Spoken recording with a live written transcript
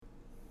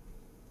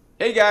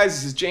Hey guys,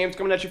 this is James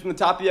coming at you from the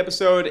top of the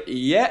episode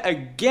yet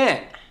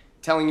again,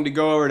 telling you to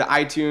go over to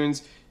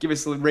iTunes, give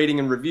us a rating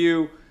and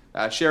review,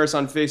 share us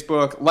on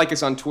Facebook, like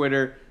us on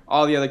Twitter,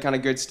 all the other kind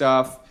of good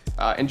stuff.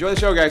 Enjoy the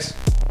show, guys.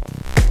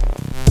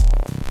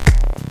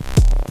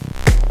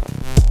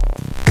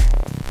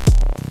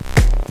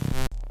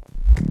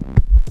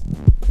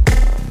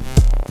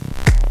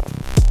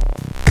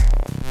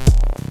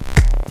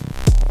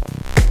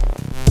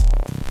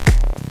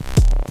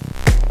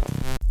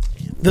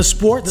 The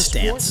Sports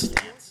Stance.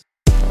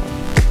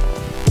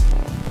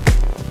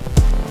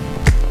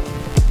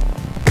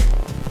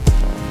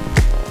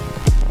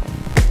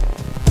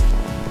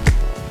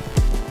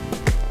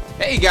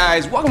 Hey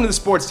guys, welcome to the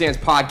Sports Stance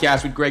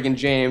podcast with Greg and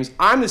James.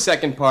 I'm the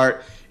second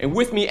part, and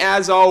with me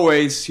as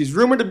always, he's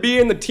rumored to be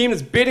in the team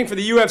that's bidding for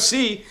the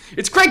UFC.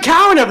 It's Greg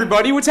Cowan,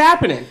 everybody. What's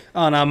happening?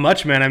 Oh, not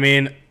much, man. I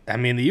mean,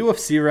 the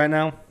UFC right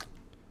now,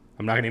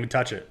 I'm not going to even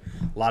touch it.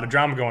 A lot of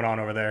drama going on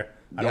over there.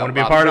 I don't want to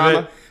be a part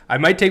of it.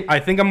 I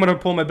think I'm going to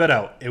pull my bet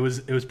out. It was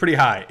pretty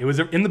high. It was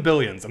in the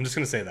billions. I'm just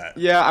going to say that.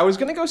 Yeah, I was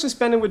going to go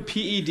suspended with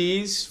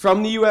PEDs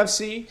from the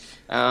UFC.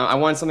 I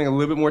wanted something a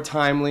little bit more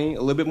timely, a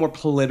little bit more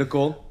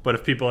political. But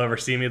if people ever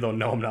see me, they'll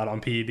know I'm not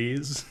on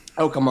PEDs.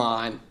 Oh, come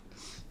on.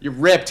 You're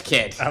ripped,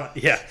 kid.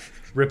 Yeah,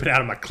 ripping out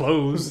of my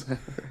clothes.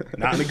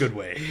 Not in a good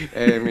way.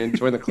 Hey, man,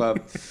 join the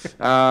club.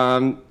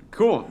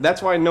 Cool.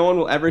 That's why no one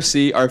will ever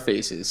see our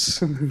faces.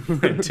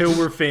 Until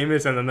we're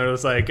famous, and then they're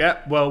just like,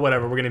 well,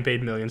 whatever. We're getting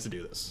paid millions to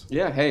do this.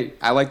 Yeah, hey,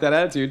 I like that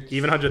attitude.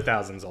 Even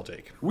 100,000s I'll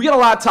take. We got a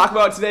lot to talk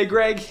about today,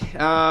 Greg.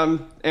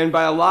 And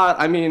by a lot,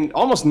 I mean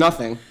almost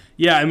nothing.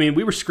 Yeah,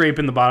 we were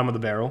scraping the bottom of the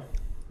barrel.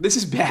 This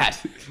is bad.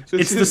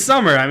 It's the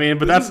summer,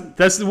 but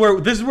this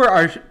is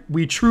where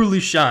we truly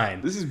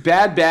shine. This is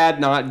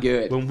bad, not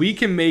good. When we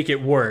can make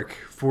it work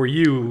for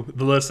you,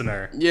 the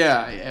listener.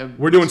 Yeah.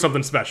 We're doing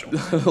something special.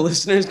 The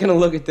listener's gonna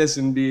look at this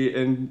and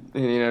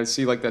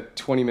see like the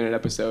 20-minute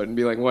episode and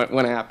be like,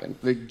 what happened?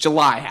 Like,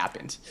 July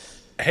happened.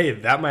 Hey,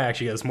 that might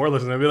actually get us more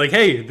listeners. They'll be like,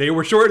 hey, they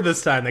were short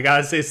this time. They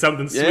gotta say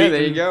something sweet. Yeah,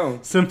 there you go.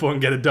 Simple and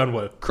get it done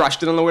with.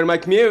 Crushed it on the way to my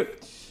commute.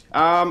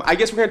 I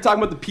guess we're going to talk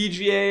about the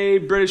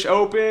PGA British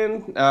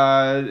Open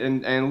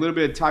and a little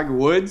bit of Tiger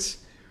Woods.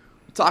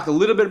 We'll talk a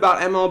little bit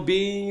about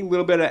MLB, a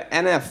little bit of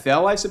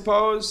NFL, I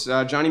suppose.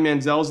 Johnny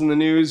Manziel's in the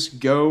news.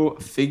 Go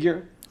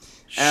figure.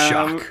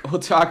 Shock. We'll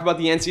talk about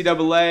the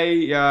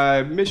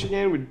NCAA,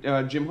 Michigan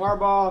with Jim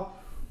Harbaugh.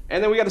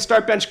 And then we got a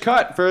start bench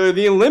cut for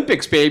the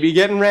Olympics, baby,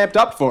 getting ramped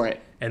up for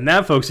it. And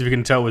that, folks, if you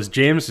can tell, was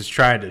James is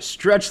trying to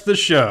stretch the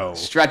show.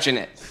 Stretching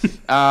it.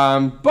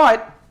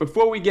 But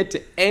before we get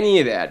to any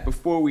of that,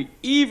 before we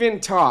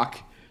even talk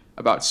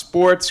about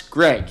sports,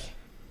 Greg,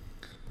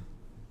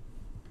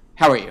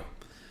 how are you?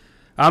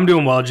 I'm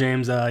doing well,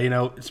 James.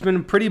 It's been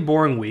a pretty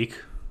boring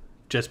week.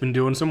 Just been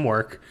doing some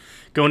work,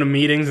 going to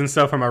meetings and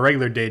stuff for my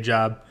regular day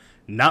job.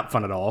 Not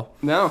fun at all.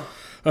 No.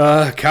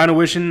 Kind of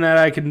wishing that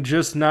I could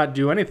just not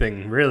do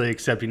anything, really,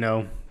 except,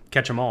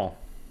 catch them all.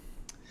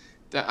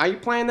 Are you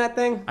playing that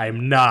thing?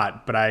 I'm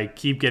not, but I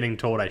keep getting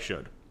told I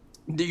should.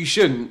 You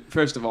shouldn't,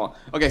 first of all.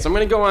 Okay, so I'm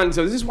going to go on.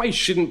 So this is why you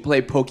shouldn't play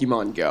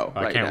Pokemon Go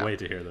I can't wait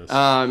to hear this.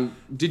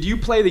 Did you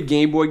play the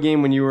Game Boy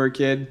game when you were a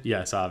kid?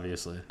 Yes,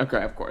 obviously.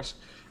 Okay, of course.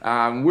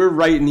 We're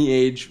right in the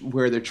age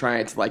where they're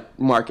trying to,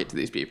 market to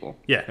these people.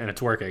 Yeah, and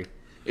it's working.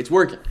 It's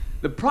working.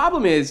 The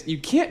problem is you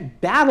can't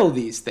battle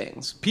these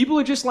things. People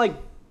are just,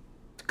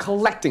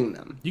 collecting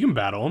them. You can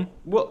battle them.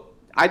 Well,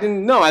 I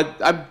didn't know.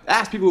 I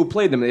asked people who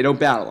played them. They don't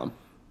battle them.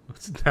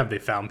 Have they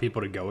found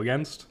people to go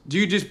against? Do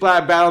you just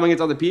battle them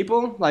against other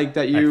people? I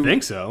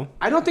think so.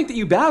 I don't think that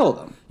you battle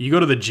them. You go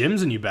to the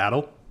gyms and you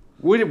battle.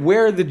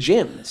 Where are the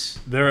gyms?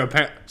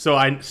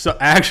 So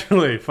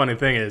actually, funny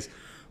thing is,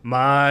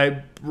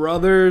 my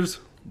brother's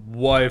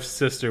wife's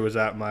sister was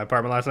at my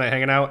apartment last night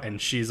hanging out,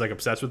 and she's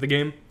obsessed with the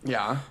game.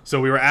 Yeah.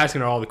 So we were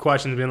asking her all the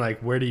questions, being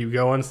like, where do you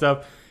go and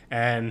stuff?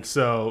 And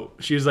so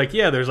she was like,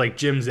 yeah, there's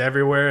gyms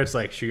everywhere. It's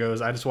she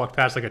goes, I just walked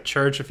past a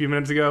church a few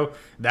minutes ago.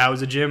 That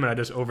was a gym, and I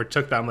just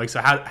overtook that. I'm like,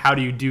 so how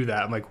do you do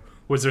that? I'm like,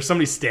 was there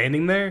somebody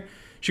standing there?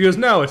 She goes,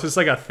 no, it's just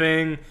a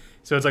thing.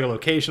 So it's a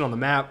location on the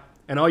map.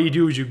 And all you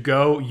do is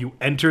you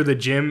enter the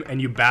gym, and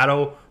you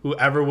battle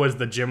whoever was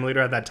the gym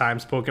leader at that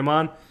time's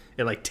Pokemon.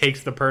 It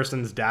takes the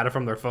person's data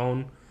from their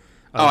phone.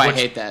 I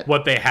hate that.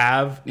 What they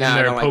have in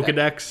their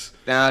Pokedex.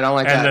 No, I don't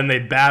like that. And then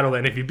they battle,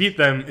 and if you beat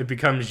them, it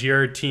becomes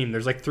your team.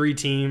 There's 3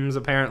 teams,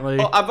 apparently.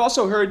 Well, I've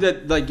also heard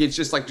that it's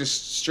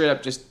just straight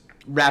up just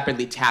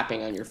rapidly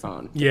tapping on your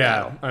phone.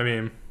 Yeah,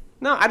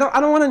 No, I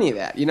don't want any of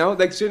that,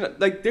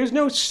 there's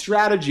no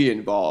strategy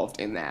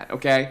involved in that,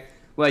 okay?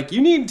 You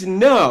need to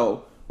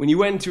know when you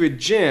went into a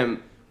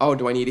gym, oh,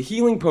 do I need a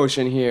healing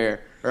potion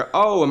here? Or,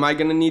 oh, am I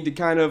going to need to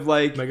kind of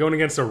Am I going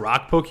against a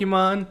rock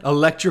Pokemon?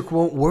 Electric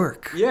won't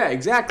work. Yeah,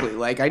 exactly.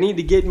 I need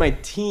to get my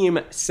team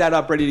set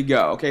up, ready to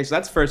go. Okay, so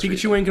that's first Pikachu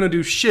reason. ain't going to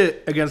do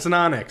shit against an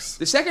Onix.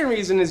 The second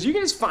reason is you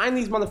can just find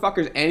these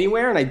motherfuckers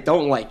anywhere, and I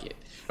don't like it.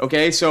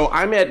 Okay, so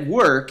I'm at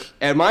work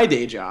at my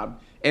day job,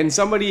 and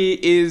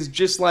somebody is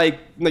just like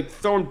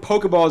throwing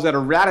Pokeballs at a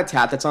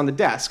Rattata that's on the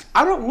desk.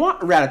 I don't want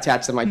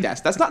Rattatas on my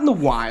desk. That's not in the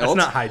wild. That's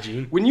not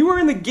hygiene. When you were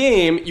in the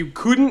game, you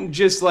couldn't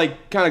just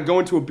like kind of go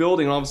into a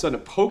building and all of a sudden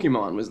a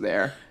Pokemon was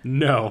there.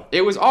 No.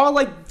 It was all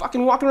like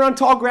fucking walking around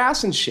tall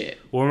grass and shit.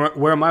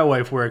 Where my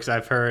wife works,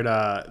 I've heard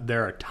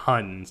there are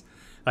tons.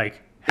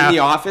 Like in the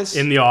office?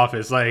 In the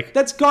office. Like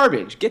that's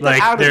garbage. Get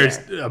that out of there.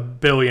 There's a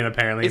billion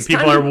apparently. And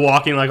people are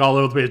walking like all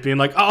over the place being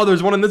like, oh,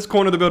 there's one in this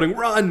corner of the building.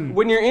 Run!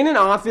 When you're in an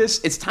office,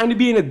 it's time to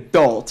be an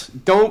adult.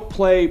 Don't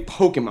play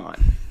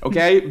Pokemon.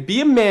 Okay? Be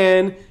a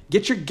man.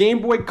 Get your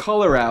Game Boy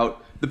Color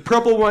out. The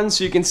purple one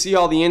so you can see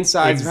all the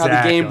insides of how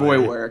the Game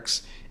Boy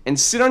works. And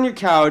sit on your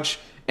couch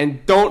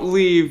and don't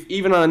leave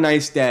even on a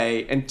nice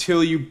day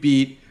until you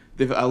beat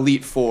the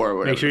Elite Four or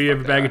whatever. Make sure you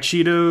have a bag of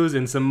Cheetos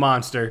and some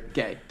Monster.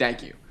 Okay,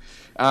 thank you.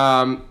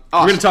 Awesome. We're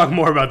going to talk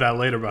more about that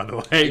later, by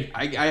the way.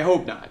 I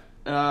hope not.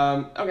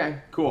 Okay,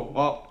 cool.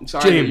 Well, I'm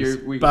sorry James, that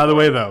your week by the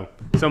way, though,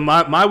 so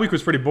my week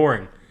was pretty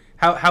boring.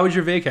 How was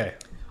your vacay?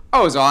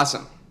 Oh, it was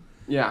awesome.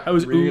 Yeah, it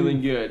was really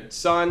good.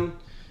 Sun,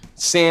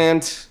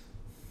 sand,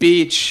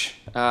 beach.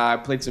 I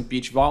played some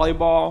beach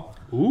volleyball.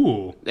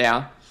 Ooh.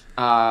 Yeah.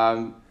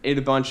 Ate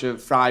a bunch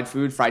of fried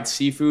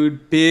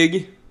seafood.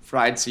 Big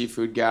fried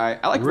seafood guy.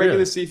 I like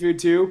regular seafood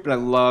too, but I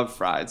love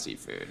fried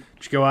seafood.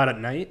 Did you go out at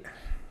night?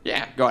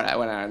 Yeah, I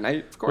went out at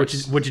night, of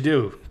course. What'd you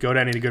do? Go to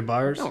any good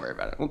bars? Don't worry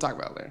about it. We'll talk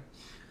about it later.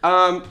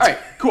 All right,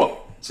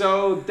 cool.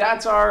 So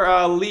that's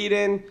our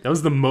lead-in. That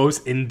was the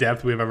most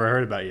in-depth we've ever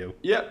heard about you.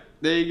 Yep,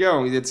 there you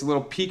go. It's a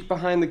little peek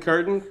behind the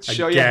curtain to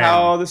show you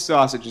how the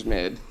sausage is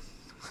made.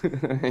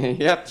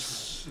 Yep.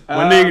 When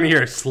are you going to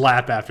hear a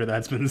slap after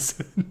that's been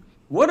said?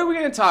 What are we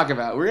going to talk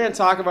about? We're going to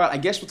talk about, I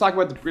guess we'll talk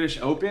about the British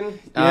Open.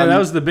 Yeah, that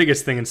was the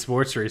biggest thing in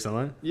sports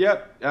recently.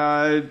 Yep.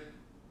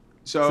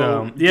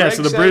 So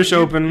the British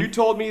Open. You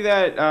told me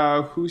that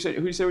who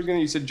said was going to?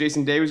 You said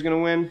Jason Day was going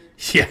to win.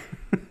 Yeah.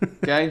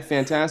 Okay,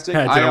 fantastic.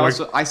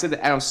 I said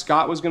that Adam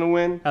Scott was going to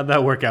win. How'd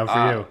that work out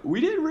for you?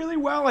 We did really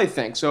well, I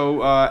think.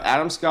 So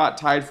Adam Scott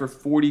tied for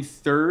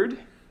 43rd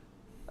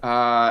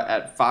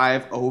at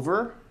 5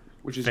 over,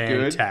 which is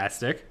good.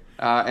 Fantastic.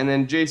 And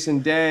then Jason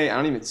Day, I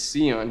don't even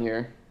see on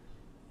here.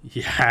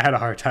 Yeah, I had a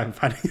hard time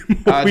finding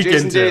him.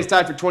 Jason Day is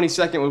tied for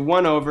 22nd with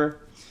 1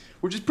 over.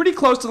 Which is pretty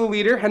close to the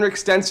leader. Henrik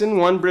Stenson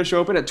won British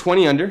Open at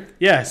 20 under.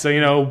 Yeah,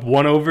 so,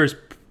 1 over is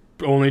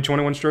only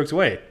 21 strokes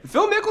away.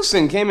 Phil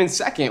Mickelson came in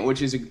second,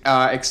 which is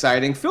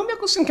exciting. Phil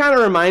Mickelson kind of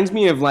reminds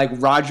me of, like,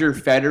 Roger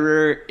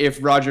Federer if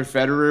Roger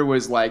Federer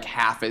was, like,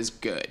 half as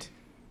good.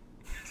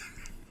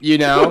 You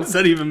know? What does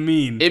that even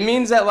mean? It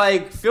means that,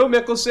 like, Phil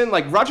Mickelson,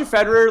 like, Roger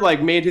Federer, like,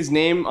 made his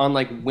name on,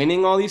 like,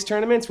 winning all these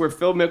tournaments, where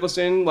Phil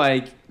Mickelson,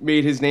 like,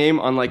 made his name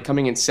on, like,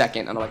 coming in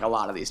second on, like, a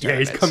lot of these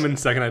tournaments. Yeah, he's come in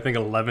second, I think,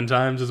 11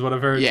 times is what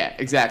I've heard. Yeah,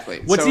 exactly.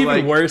 What's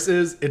even worse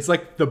is, it's,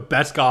 like, the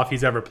best golf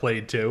he's ever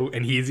played, too,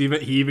 and he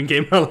even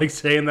came out, like,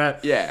 saying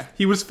that. Yeah.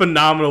 He was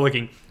phenomenal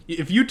looking.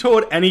 If you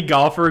told any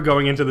golfer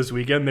going into this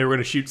weekend they were going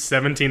to shoot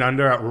 17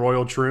 under at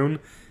Royal Troon,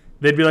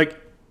 they'd be like,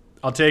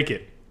 I'll take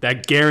it.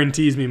 That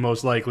guarantees me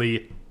most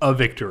likely a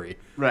victory.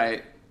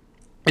 Right.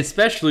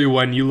 Especially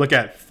when you look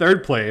at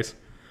third place,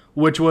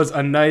 which was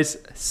a nice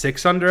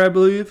 6 under, I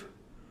believe.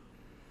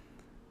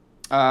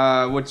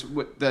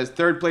 The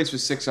third place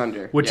was 6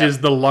 under. Which is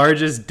the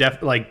largest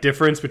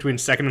difference between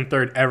second and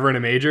third ever in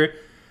a major.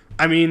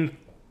 I mean,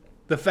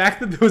 the fact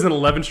that there was an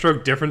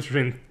 11-stroke difference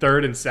between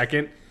third and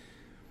second,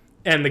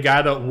 and the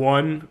guy that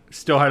won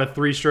still had a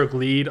 3-stroke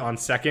lead on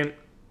second,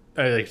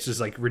 it's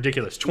just like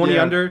ridiculous. 20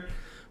 under.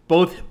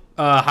 Both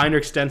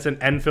Henrik Stenson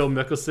and Phil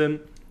Mickelson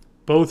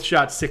both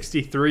shot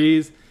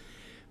 63s.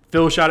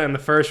 Phil shot it in the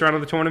first round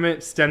of the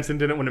tournament. Stenson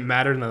didn't when it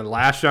mattered in the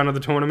last round of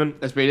the tournament.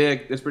 That's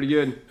pretty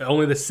good.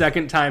 Only the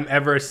second time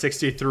ever a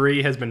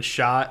 63 has been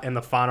shot in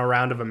the final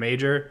round of a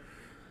major.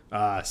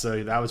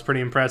 So that was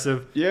pretty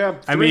impressive. Yeah.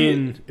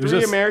 It was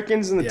three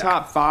Americans in the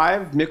top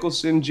 5.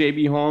 Mickelson,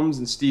 J.B. Holmes,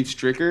 and Steve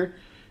Stricker.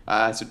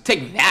 So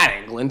take that,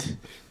 England.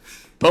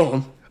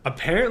 Boom.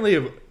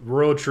 Apparently,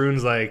 Royal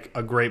Troon's like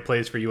a great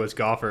place for U.S.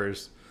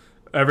 golfers.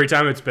 Every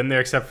time it's been there,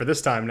 except for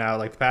this time now,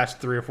 like the past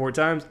 3 or 4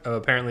 times,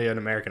 apparently an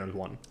American has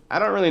won. I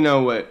don't really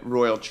know what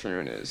Royal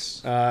Troon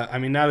is.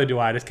 Neither do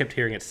I. I just kept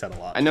hearing it said a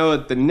lot. I know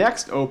that the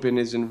next Open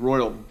is in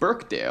Royal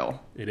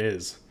Birkdale. It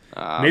is.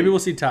 Maybe we'll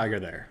see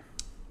Tiger there.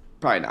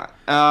 Probably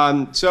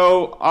not.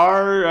 So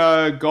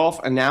our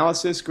golf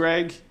analysis,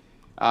 Greg,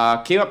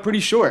 came up pretty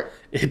short.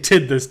 It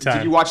did this time.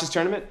 Did you watch this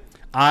tournament?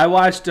 I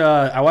watched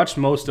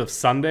most of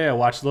Sunday. I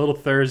watched a little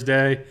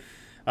Thursday,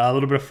 a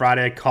little bit of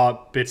Friday. I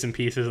caught bits and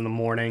pieces in the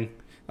morning.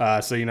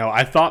 So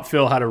I thought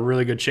Phil had a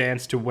really good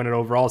chance to win it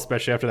overall,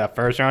 especially after that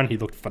first round. He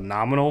looked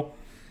phenomenal.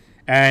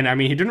 And,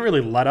 he didn't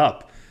really let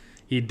up.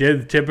 He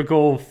did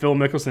typical Phil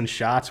Mickelson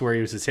shots where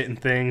he was just hitting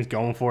things,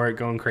 going for it,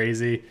 going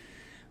crazy.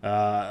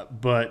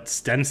 But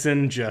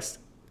Stenson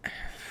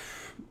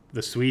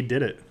the Swede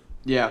did it.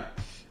 Yeah.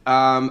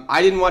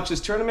 I didn't watch this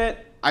tournament.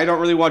 I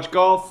don't really watch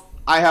golf.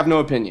 I have no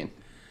opinion.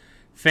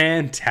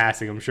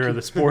 Fantastic. I'm sure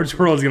the sports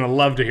world is going to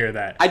love to hear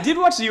that. I did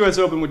watch the U.S.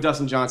 Open with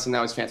Dustin Johnson.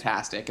 That was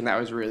fantastic, and that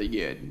was really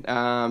good.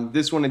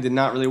 This one I did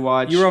not really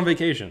watch. You were on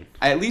vacation.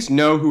 I at least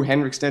know who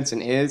Henrik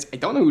Stenson is. I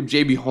don't know who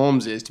J.B.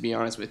 Holmes is, to be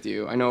honest with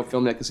you. I know Phil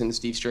Mickelson and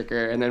Steve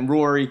Stricker, and then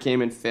Rory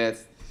came in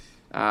 5th.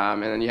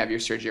 And then you have your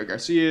Sergio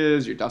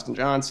Garcias, your Dustin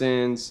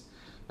Johnsons,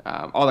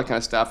 all that kind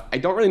of stuff. I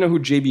don't really know who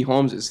J.B.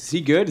 Holmes is. Is he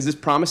good? Is this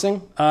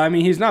promising? I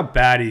mean, he's not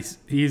bad.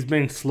 He's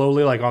been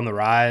slowly like on the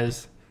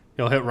rise.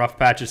 He'll hit rough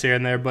patches here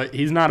and there, but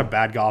he's not a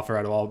bad golfer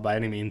at all by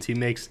any means. He's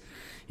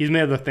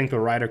made the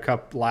Ryder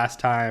Cup last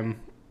time.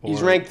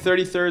 He's ranked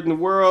 33rd in the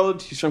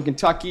world. He's from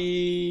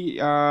Kentucky.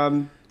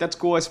 That's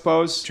cool, I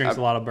suppose. Drinks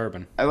a lot of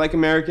bourbon. I like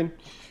American.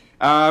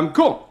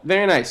 Cool.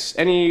 Very nice.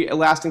 Any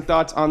lasting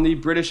thoughts on the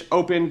British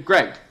Open,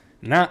 Greg?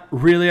 Not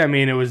really. I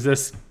mean, it was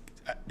just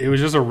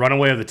a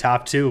runaway of the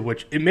top two,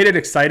 which it made it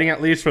exciting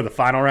at least for the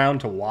final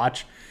round to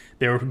watch.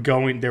 They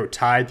were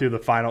tied through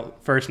the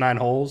first 9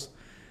 holes.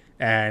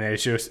 And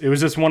it was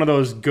just one of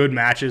those good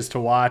matches to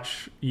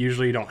watch.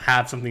 Usually you don't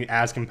have something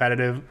as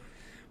competitive,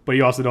 but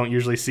you also don't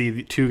usually see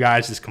the two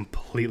guys just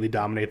completely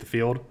dominate the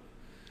field.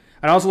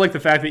 And I also like the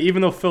fact that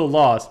even though Phil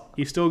lost,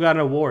 he still got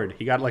an award.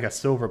 He got like a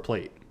silver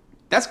plate.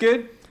 That's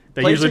good.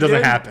 That usually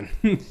doesn't happen.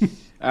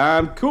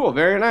 Cool.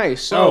 Very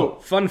nice. So,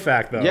 fun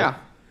fact though. Yeah.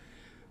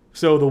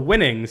 So the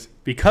winnings,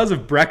 because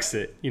of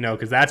Brexit,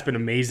 because that's been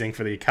amazing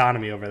for the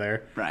economy over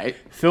there. Right.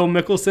 Phil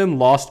Mickelson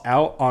lost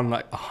out on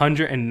like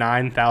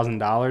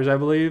 $109,000, I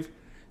believe,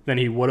 than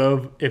he would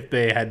have if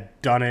they had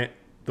done it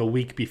the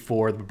week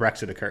before the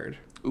Brexit occurred.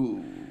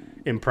 Ooh.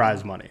 In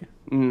prize money.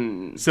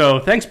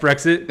 So thanks,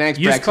 Brexit. Thanks,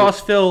 you Brexit. just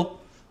cost Phil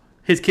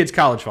his kid's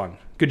college fund.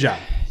 Good job.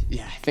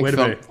 Yeah, I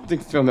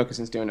think Phil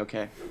Mickelson's doing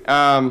okay.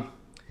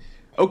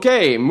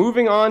 Okay,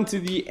 moving on to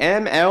the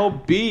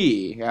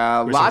MLB.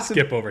 We're going to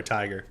skip over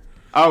Tiger.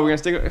 Oh, we're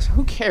going to stick...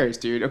 Who cares,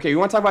 dude? Okay, you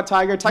want to talk about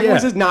Tiger? Tiger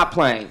Woods is not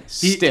playing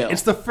still.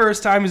 It's the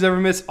first time he's ever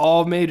missed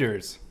all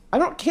majors. I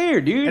don't care,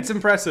 dude. It's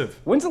impressive.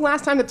 When's the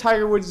last time that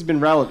Tiger Woods has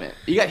been relevant?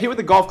 He got hit with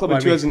the golf club in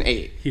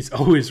 2008. He's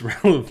always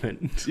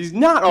relevant. He's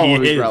not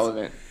always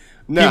relevant.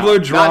 No, people are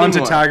drawn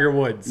to Tiger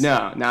Woods.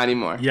 No, not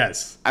anymore.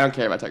 Yes. I don't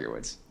care about Tiger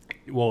Woods.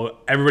 Well,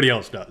 everybody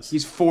else does.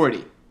 He's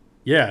 40.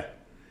 Yeah.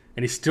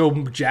 And he's still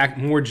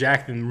more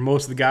jacked than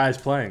most of the guys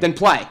playing. Then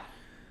play.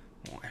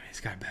 Well, I mean,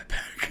 he's got a bad back.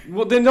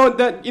 Well, then no,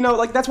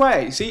 that's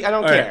why. See, I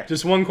don't care. Right,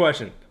 just one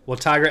question. Will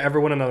Tiger ever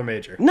win another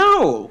major?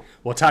 No.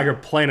 Will Tiger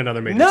play in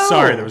another major? No.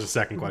 Sorry, there was a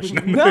second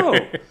question. No.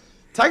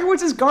 Tiger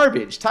Woods is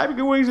garbage.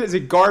 Tiger Woods is a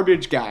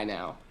garbage guy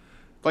now.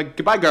 Like,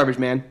 goodbye, garbage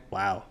man.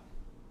 Wow.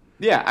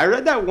 Yeah, I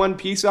read that one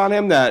piece on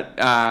him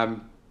that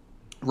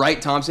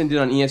Wright Thompson did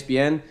on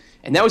ESPN,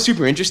 and that was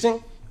super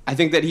interesting. I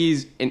think that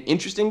he's an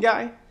interesting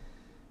guy.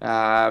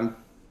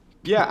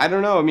 Yeah, I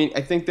don't know. I mean,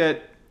 I think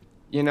that,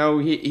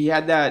 he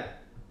had that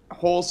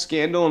whole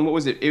scandal, and what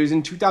was it? It was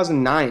in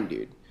 2009,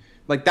 dude.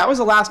 Like, that was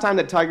the last time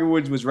that Tiger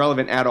Woods was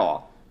relevant at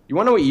all. You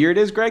want to know what year it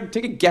is, Greg?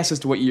 Take a guess as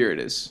to what year it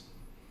is.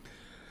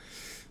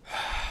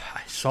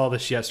 I saw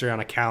this yesterday on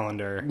a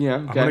calendar. Yeah,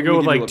 I'm going to go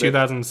with, like,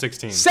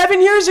 2016.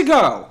 7 years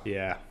ago!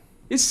 Yeah.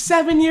 It's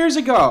 7 years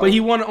ago. But he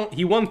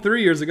won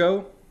 3 years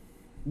ago.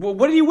 Well,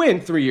 what did he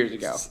win 3 years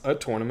ago? A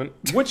tournament.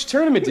 Which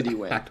tournament did he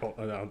win? I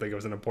don't think it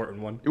was an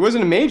important one. It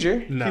wasn't a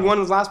major. No. He won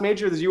his last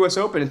major of the U.S.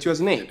 Open in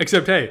 2008.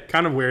 Except, hey,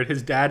 kind of weird.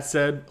 His dad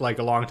said, like,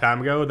 a long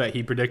time ago that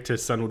he predicted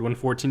his son would win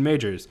 14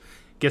 majors.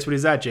 Guess what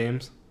he's at,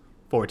 James?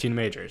 14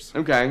 majors.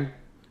 Okay.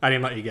 I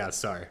didn't let you guess.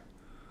 Sorry.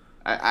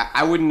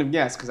 I wouldn't have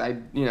guessed because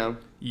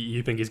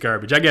You think he's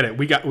garbage. I get it.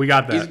 We got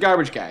that. He's a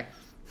garbage guy.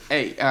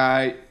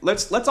 Hey,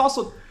 let's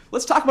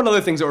talk about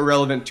other things that were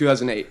relevant in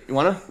 2008. You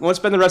want to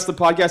spend the rest of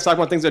the podcast talking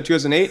about things that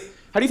 2008?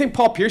 How do you think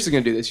Paul Pierce is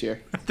going to do this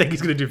year? I think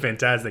he's going to do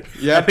fantastic.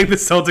 Yeah. I think the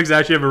Celtics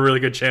actually have a really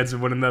good chance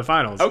of winning the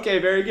finals. Okay,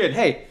 very good.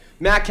 Hey,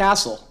 Matt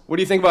Castle. What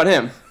do you think about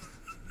him?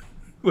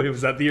 Wait,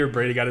 was that the year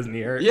Brady got his knee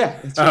hurt? Yeah,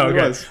 that's what it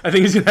was. I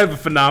think he's going to have a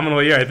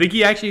phenomenal year. I think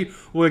he actually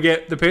will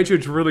get the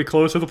Patriots really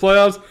close to the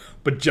playoffs,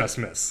 but just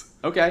miss.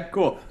 Okay,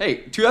 cool. Hey,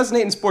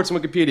 2008 in sports and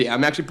Wikipedia.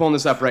 I'm actually pulling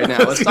this up right now.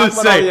 Let's talk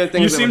about all the other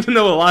things. You seem to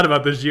know a lot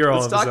about this year all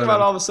of a sudden. Let's talk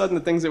about all of a sudden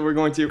the things that we're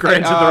going to.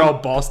 Granted, they're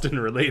all Boston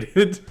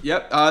related.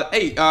 Yep.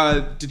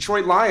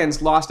 Detroit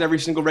Lions lost every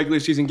single regular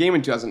season game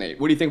in 2008.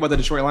 What do you think about the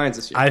Detroit Lions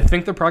this year? I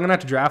think they're probably going to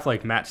have to draft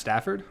like Matt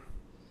Stafford.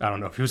 I don't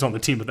know if he was on the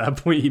team at that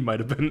point. He might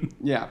have been.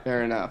 Yeah,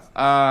 fair enough.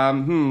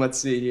 Let's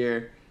see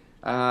here.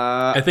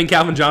 I think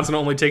Calvin Johnson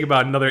will only take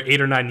about another 8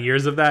 or 9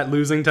 years of that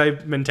losing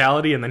type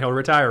mentality, and then he'll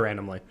retire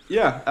randomly.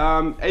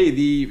 Yeah.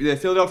 The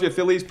Philadelphia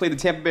Phillies played the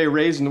Tampa Bay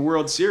Rays in the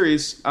World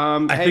Series.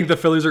 I think the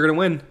Phillies are going to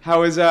win.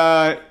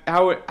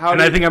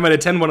 I think I might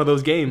attend one of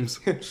those games.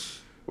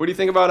 What do you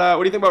think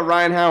about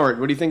Ryan Howard?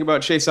 What do you think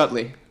about Chase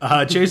Utley?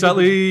 Chase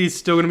Utley is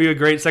still going to be a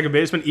great second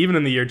baseman, even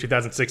in the year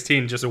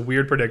 2016. Just a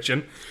weird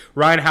prediction.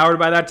 Ryan Howard,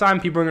 by that time,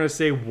 people are going to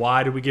say,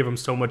 why did we give him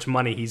so much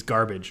money? He's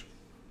garbage.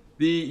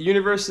 The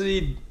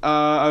University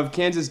of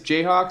Kansas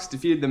Jayhawks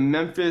defeated the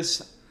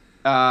Memphis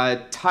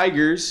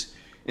Tigers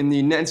in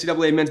the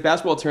NCAA men's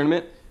basketball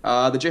tournament.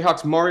 The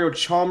Jayhawks' Mario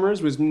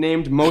Chalmers was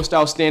named Most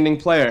Outstanding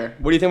Player.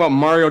 What do you think about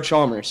Mario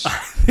Chalmers? I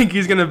think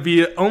he's going to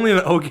be only an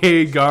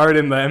okay guard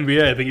in the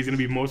NBA. I think he's going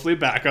to be mostly a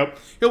backup.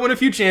 He'll win a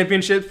few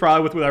championships,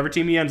 probably with whatever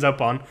team he ends up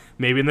on.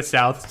 Maybe in the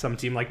South, some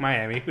team like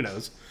Miami. Who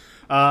knows?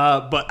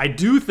 But I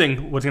do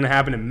think what's going to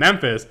happen in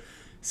Memphis,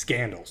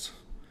 scandals.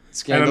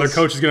 And then their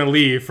coach is going to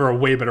leave for a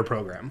way better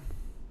program.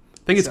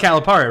 I think it's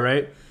Calipari,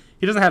 right?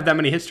 He doesn't have that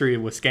many history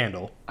with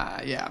scandal.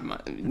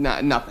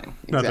 Nothing.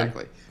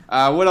 Exactly.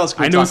 What else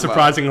can we I know talk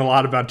surprising a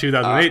lot about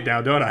 2008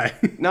 now, don't I?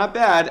 Not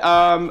bad.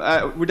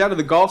 We're down to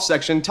the golf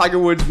section. Tiger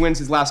Woods wins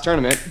his last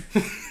tournament.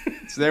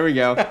 So there we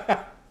go.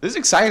 This is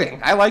exciting.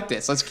 I like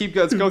this. Let's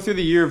go through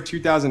the year of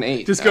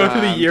 2008. Just go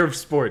through the year of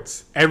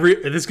sports.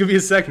 This could be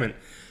a segment.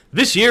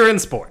 This year in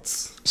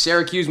sports.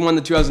 Syracuse won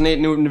the 2008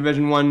 Newton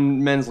Division I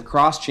Men's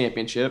Lacrosse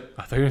Championship.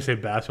 I thought you were going to say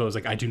basketball. I was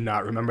like, I do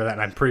not remember that,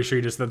 and I'm pretty sure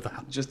you just said the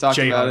talked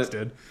about it.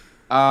 Did.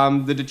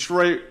 The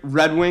Detroit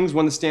Red Wings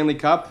won the Stanley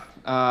Cup.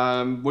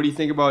 What do you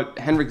think about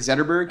Henrik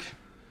Zetterberg?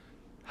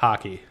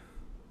 Hockey.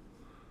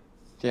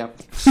 Yeah.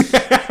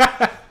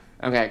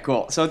 Okay,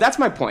 cool. So that's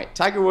my point.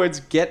 Tiger Woods,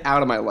 get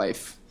out of my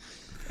life.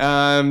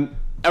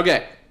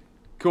 Okay,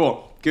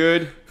 cool.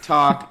 Good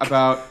talk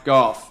about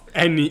golf.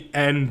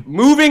 And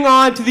moving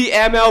on to the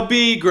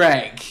MLB,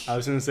 Greg. I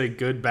was going to say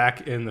good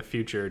back in the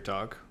future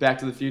talk. Back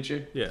to the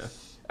future? Yeah.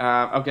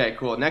 Okay,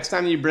 cool. Next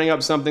time you bring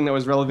up something that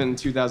was relevant in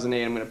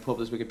 2008, I'm going to pull up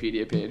this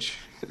Wikipedia page.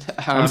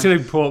 I'm just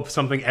going to pull up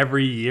something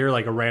every year,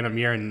 like a random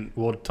year, and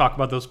we'll talk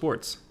about those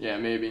sports. Yeah,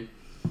 maybe.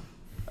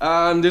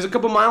 There's a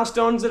couple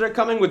milestones that are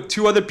coming with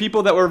two other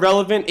people that were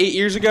relevant 8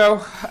 years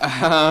ago.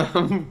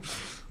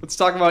 Let's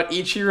talk about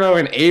Ichiro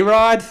and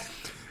A-Rod.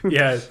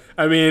 Yeah,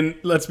 I mean,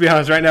 let's be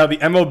honest. Right now, the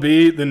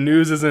MLB, the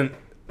news isn't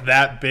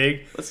that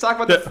big. Let's talk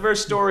about the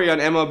first story on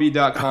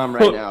MLB.com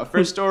right now.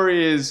 First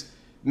story is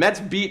Mets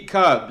beat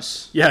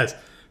Cubs. Yes.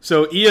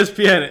 So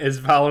ESPN is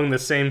following the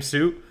same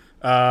suit.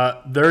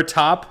 Their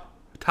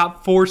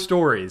top 4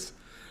 stories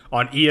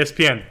on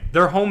ESPN,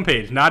 their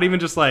homepage, not even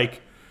just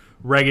like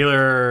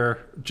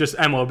regular, just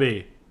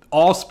MLB,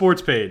 all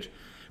sports page.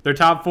 Their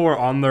top 4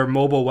 on their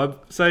mobile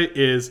website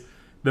is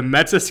the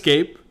Mets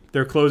escape,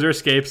 their closer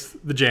escapes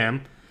the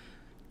jam.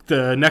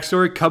 The next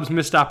story, Cubs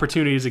missed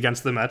opportunities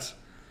against the Mets.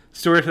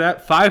 Story for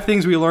that, 5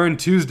 things we learned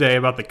Tuesday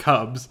about the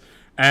Cubs.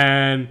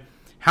 And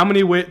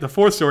the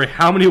fourth story,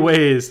 how many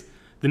ways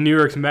the New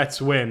York Mets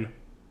win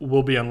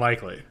was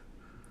unlikely.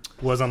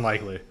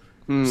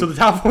 So the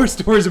top 4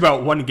 stories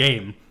about one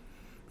game.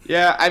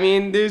 Yeah, I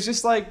mean, there's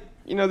just like,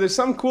 there's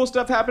some cool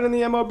stuff happening in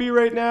the MLB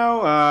right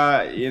now.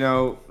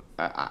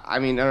 I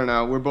mean, I don't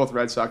know. We're both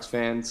Red Sox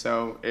fans,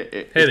 so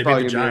it's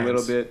probably going to be a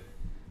little bit.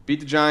 Beat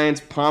the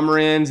Giants.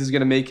 Pomeranz is going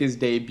to make his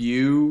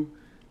debut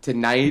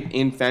tonight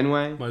in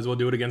Fenway. Might as well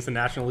do it against the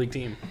National League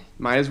team.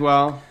 Might as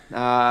well.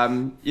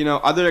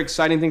 Other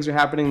exciting things are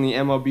happening in the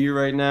MLB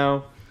right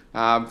now.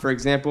 For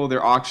example,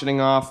 they're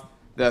auctioning off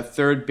the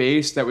third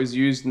base that was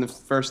used in the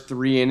first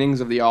 3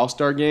 innings of the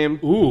All-Star game.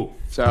 Ooh.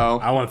 So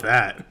I want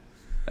that.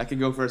 That could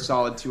go for a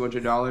solid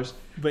 $200.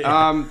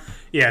 But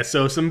yeah,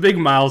 so some big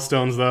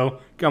milestones,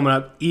 though, coming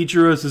up.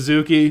 Ichiro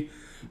Suzuki,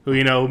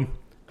 who,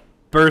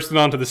 bursted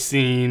onto the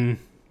scene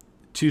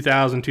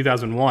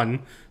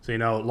 2001, so,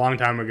 a long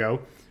time ago.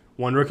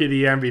 Won Rookie of the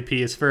Year MVP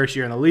his first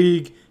year in the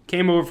league.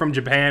 Came over from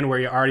Japan, where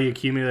he already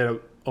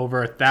accumulated over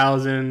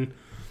 1,000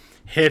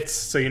 hits.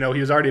 So, he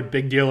was already a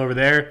big deal over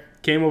there.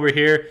 Came over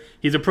here.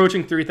 He's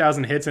approaching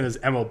 3,000 hits in his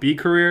MLB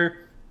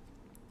career.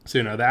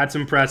 So, that's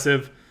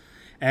impressive.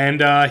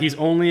 And he's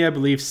only, I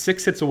believe,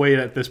 6 hits away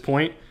at this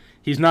point.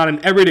 He's not an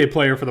everyday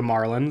player for the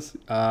Marlins.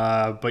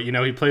 But,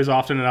 he plays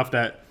often enough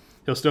that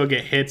he'll still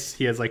get hits.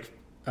 He has,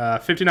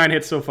 59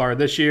 hits so far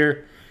this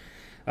year.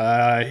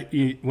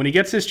 When he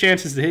gets his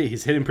chances to hit,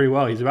 he's hitting pretty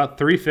well. He's about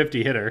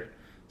 350 hitter.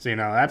 So,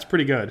 that's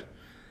pretty good.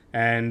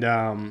 And,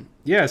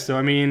 so,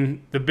 I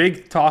mean, the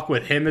big talk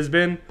with him has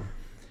been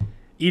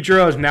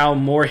Ichiro has now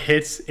more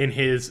hits in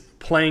his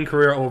playing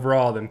career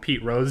overall than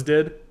Pete Rose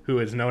did, who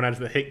is known as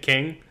the hit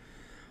king.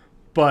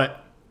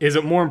 But is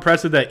it more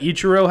impressive that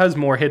Ichiro has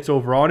more hits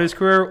overall in his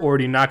career, or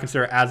do you not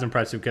consider it as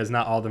impressive because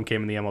not all of them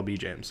came in the MLB,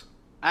 James?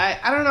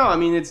 I don't know. I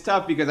mean, it's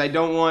tough because I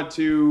don't want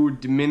to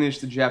diminish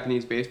the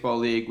Japanese Baseball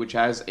League, which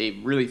has a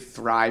really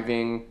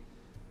thriving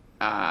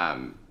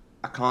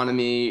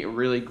economy, a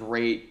really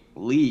great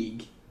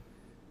league.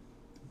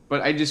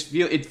 But I just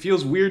feel it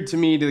feels weird to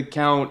me to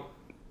count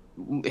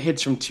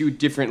hits from 2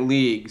 different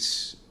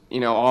leagues,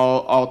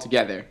 all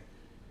together.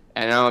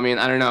 And I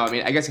don't know. I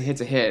mean, I guess a hit's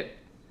a hit.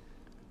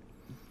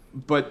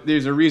 But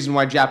there's a reason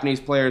why Japanese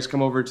players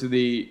come over to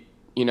the,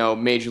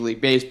 Major League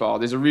Baseball.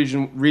 There's a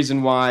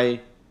reason why,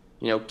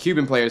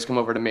 Cuban players come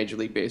over to Major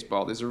League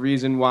Baseball. There's a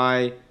reason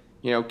why,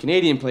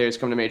 Canadian players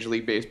come to Major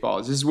League Baseball.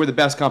 This is where the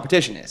best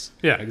competition is.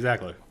 Yeah,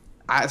 exactly.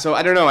 So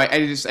I don't know.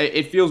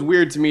 It feels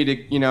weird to me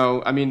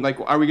to, are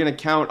we going to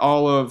count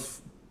all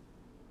of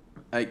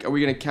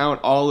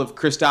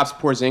Kristaps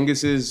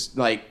Porzingis's,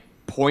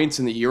 points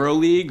in the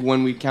EuroLeague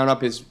when we count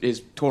up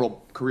his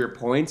total career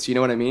points. You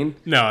know what I mean?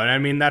 No, and I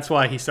mean, that's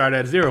why he started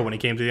at 0 when he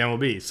came to the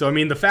MLB. So, I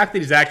mean, the fact that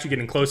he's actually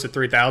getting close to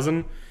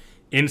 3,000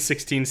 in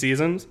 16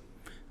 seasons,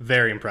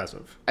 very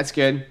impressive. That's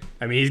good.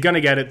 I mean, he's going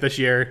to get it this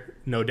year,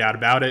 no doubt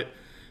about it.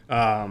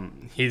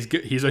 He's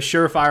a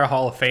surefire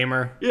Hall of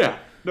Famer. Yeah,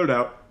 no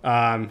doubt.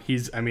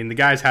 The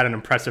guy's had an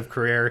impressive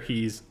career.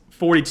 He's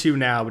 42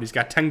 now, but he's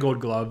got 10 Gold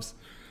Gloves,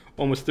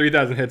 almost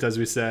 3,000 hits, as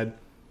we said.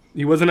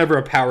 He wasn't ever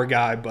a power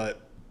guy, but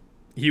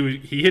he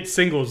hit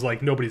singles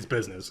like nobody's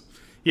business.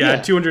 He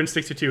had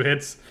 262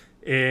 hits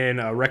in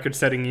a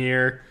record-setting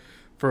year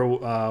for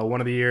one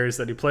of the years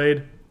that he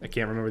played. I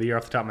can't remember the year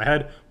off the top of my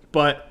head,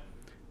 but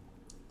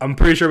I'm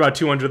pretty sure about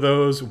 200 of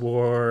those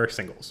were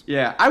singles.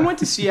 Yeah, I went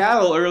to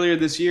Seattle earlier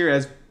this year,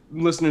 as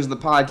listeners of the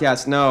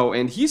podcast know,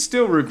 and he's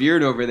still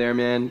revered over there,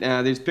 man.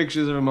 There's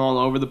pictures of him all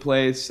over the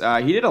place.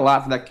 He did a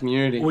lot for that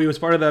community. Well, he was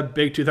part of that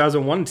big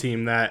 2001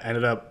 team that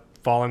ended up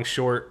falling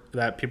short,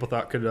 that people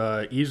thought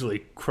could easily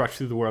crush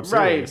through the World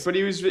Series. Right, but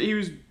he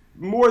was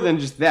more than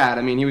just that.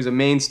 I mean, he was a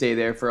mainstay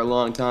there for a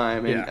long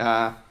time,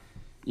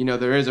 and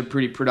there is a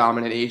pretty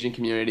predominant Asian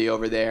community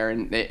over there,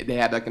 and they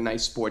had like a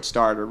nice sports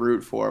star to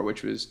root for,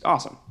 which was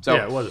awesome. So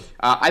yeah, it was.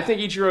 I think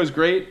Ichiro is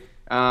great.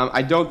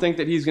 I don't think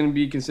that he's going to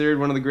be considered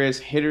one of the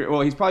greatest hitters. Well,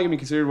 he's probably going to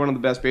be considered one of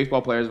the best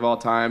baseball players of all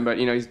time, but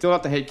he's still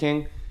not the hit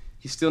king.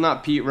 He's still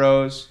not Pete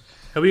Rose.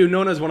 He'll be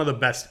known as one of the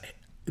best.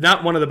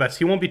 Not one of the best.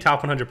 He won't be top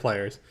 100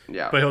 players.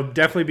 Yeah. But he'll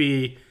definitely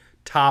be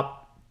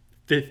top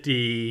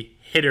 50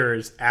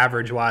 hitters,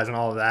 average-wise, and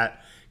all of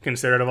that,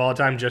 considered of all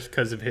time, just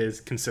because of his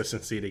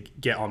consistency to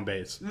get on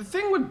base. The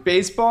thing with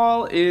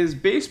baseball is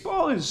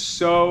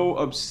so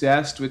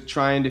obsessed with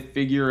trying to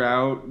figure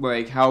out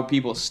like how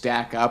people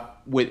stack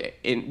up next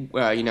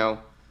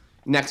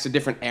to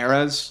different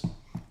eras.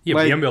 Yeah,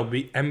 like, but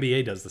the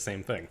NBA does the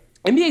same thing.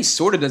 NBA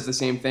sort of does the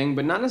same thing,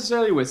 but not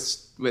necessarily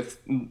with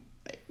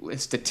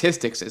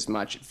statistics as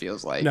much, it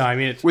feels like. No, I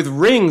mean... with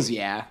rings,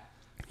 yeah.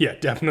 Yeah,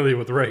 definitely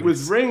with rings.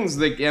 With rings,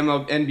 the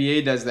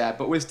NBA does that,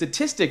 but with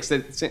statistics,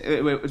 that's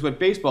what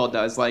baseball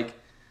does. Like,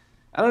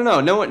 I don't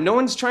know. No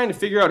one's trying to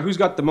figure out who's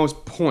got the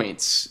most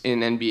points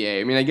in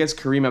NBA. I mean, I guess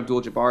Kareem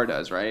Abdul-Jabbar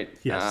does, right?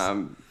 Yes.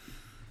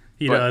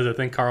 He does. I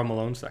think Karl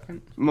Malone's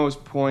second.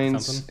 Most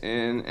points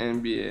in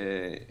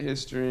NBA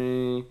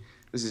history.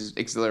 This is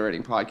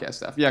exhilarating podcast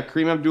stuff. Yeah,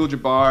 Kareem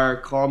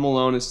Abdul-Jabbar, Karl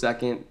Malone is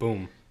second.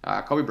 Boom.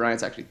 Kobe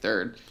Bryant's actually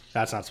third.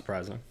 That's not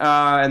surprising.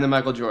 And then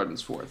Michael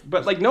Jordan's fourth.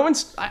 But, like, no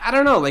one's... I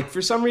don't know. Like,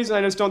 for some reason,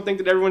 I just don't think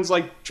that everyone's,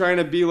 like, trying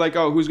to be like,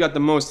 oh, who's got the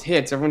most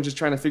hits? Everyone's just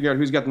trying to figure out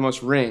who's got the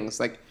most rings.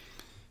 Like,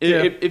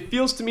 it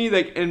feels to me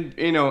like, in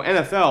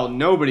NFL,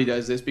 nobody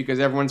does this because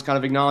everyone's kind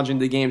of acknowledging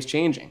the game's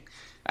changing.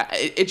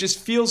 It just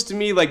feels to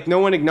me like no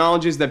one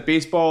acknowledges that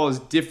baseball is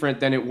different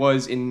than it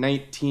was in the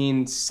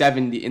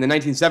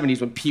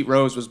 1970s when Pete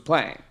Rose was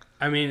playing.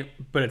 I mean,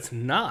 but it's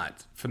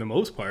not, for the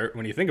most part,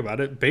 when you think about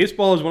it.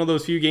 Baseball is one of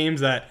those few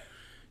games that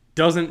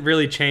doesn't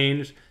really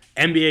change.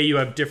 NBA, you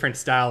have different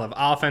style of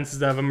offenses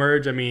that have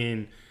emerged. I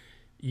mean,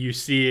 you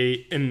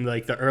see in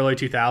like the early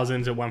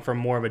 2000s, it went from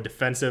more of a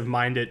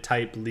defensive-minded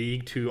type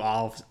league to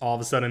all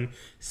of a sudden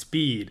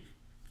speed.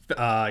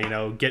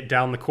 Get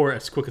down the court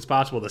as quick as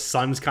possible. The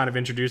Suns kind of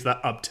introduced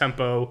that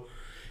up-tempo,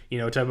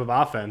 type of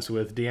offense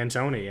with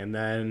D'Antoni. And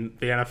then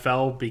the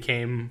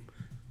NFL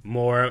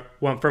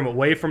went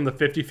away from the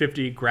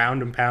 50-50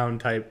 ground and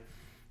pound type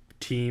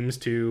teams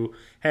to,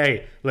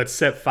 hey, let's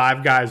set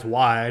 5 guys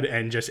wide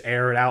and just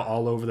air it out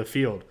all over the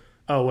field.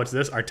 Oh, what's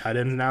this? Our tight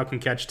ends now can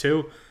catch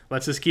too?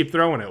 Let's just keep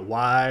throwing it.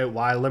 Why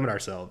limit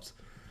ourselves?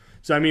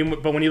 So, I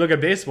mean, but when you look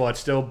at baseball, it's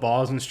still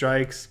balls and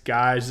strikes,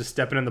 guys just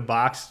stepping in the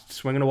box,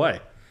 swinging away.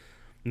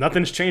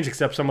 Nothing's changed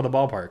except some of the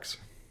ballparks.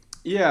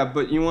 Yeah,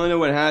 but you want to know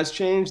what has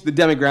changed? The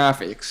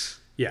demographics.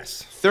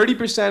 Yes.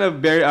 30%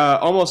 of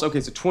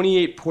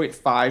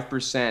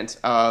 28.5%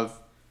 of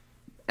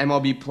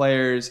MLB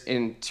players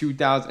in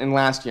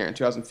last year, in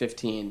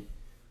 2015,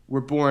 were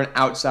born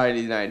outside of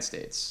the United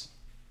States.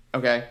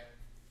 Okay?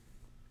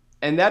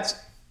 And that's,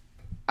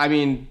 I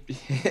mean,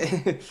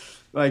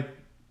 like,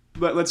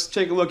 let's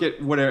take a look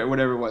at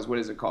whatever it was. What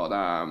is it called?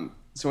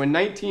 So in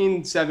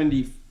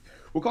 1970,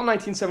 we'll call it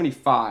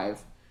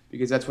 1975,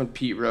 because that's when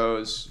Pete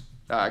Rose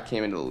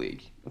came into the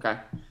league. Okay?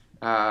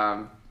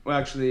 Well,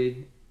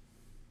 actually,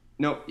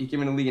 no, he came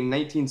into the league in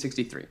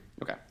 1963.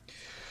 Okay.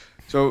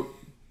 So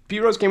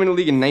Pete Rose came into the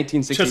league in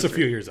 1963. Just a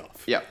few years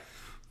off. Yeah.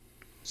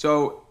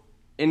 So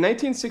in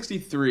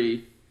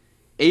 1963,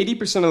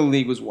 80% of the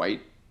league was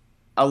white.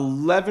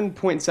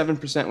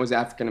 11.7% was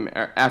African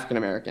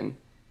American.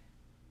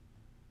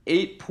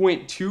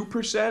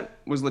 8.2%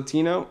 was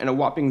Latino, and a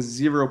whopping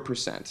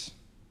 0%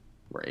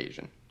 were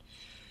Asian.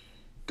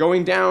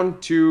 Going down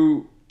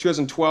to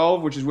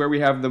 2012, which is where we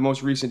have the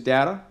most recent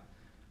data,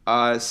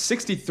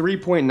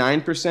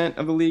 63.9%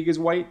 of the league is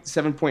white,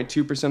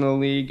 7.2% of the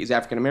league is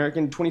African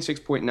American,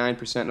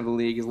 26.9% of the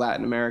league is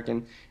Latin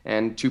American,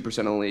 and 2%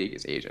 of the league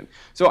is Asian.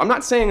 So I'm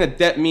not saying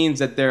that means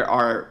that there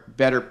are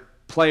better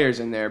players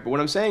in there, but what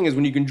I'm saying is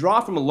when you can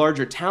draw from a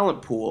larger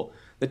talent pool,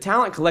 the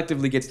talent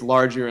collectively gets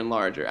larger and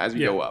larger as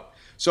we go up.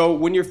 So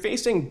when you're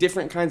facing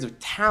different kinds of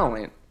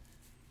talent,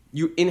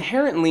 you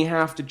inherently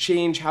have to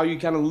change how you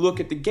kind of look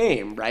at the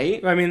game,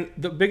 right? I mean,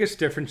 the biggest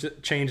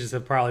changes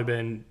have probably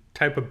been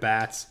type of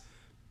bats,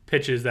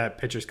 pitches that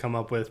pitchers come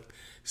up with.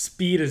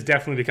 Speed has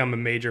definitely become a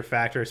major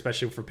factor,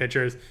 especially for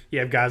pitchers. You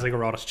have guys like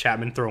Aroldis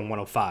Chapman throwing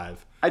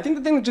 105. I think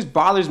the thing that just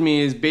bothers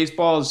me is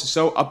baseball is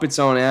so up its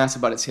own ass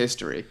about its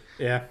history.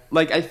 Yeah.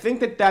 Like, I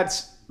think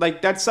that's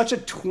such a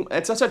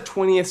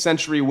 20th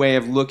century way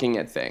of looking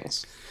at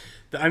things.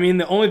 I mean,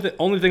 the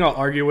only thing I'll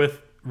argue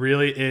with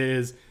really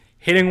is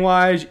hitting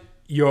wise,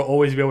 you'll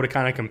always be able to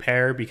kind of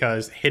compare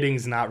because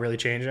hitting's not really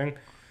changing.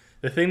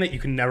 The thing that you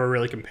can never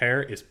really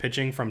compare is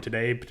pitching from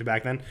today to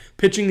back then.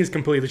 Pitching is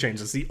completely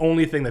changed. It's the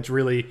only thing that's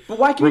really but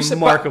why can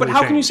remarkably but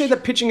how can you changed. say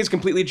that pitching is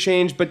completely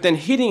changed, but then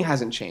hitting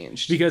hasn't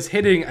changed? Because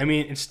hitting, I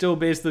mean, it's still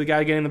basically the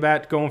guy getting the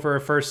bat, going for a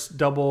first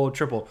double,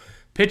 triple.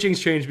 Pitching's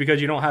changed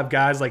because you don't have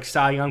guys like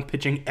Cy Young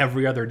pitching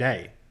every other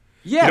day.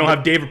 Yeah, you don't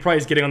have David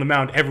Price getting on the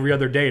mound every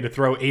other day to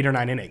throw 8 or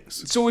 9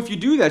 innings. So if you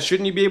do that,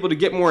 shouldn't you be able to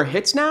get more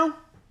hits now?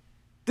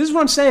 This is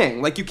what I'm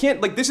saying. Like, you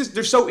can't, like,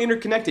 they're so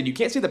interconnected. You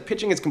can't say that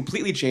pitching has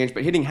completely changed,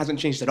 but hitting hasn't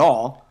changed at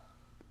all.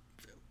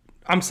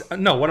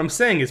 No, what I'm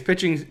saying is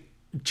pitching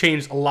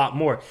changed a lot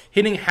more.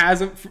 Hitting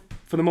hasn't,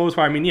 for the most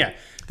part. I mean, yeah,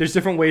 there's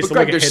different ways to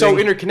look at hitting. They're so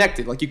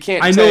interconnected. Like, you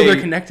can't I know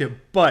they're connected,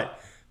 but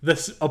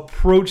the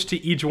approach to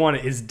each one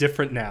is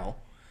different now.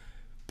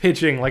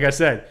 Pitching, like I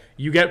said,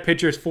 you get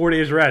pitchers 4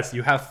 days rest.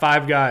 You have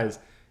 5 guys.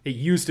 It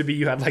used to be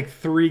you had like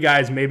 3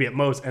 guys maybe at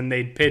most, and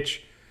they'd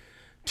pitch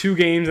 2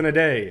 games in a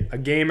day, a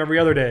game every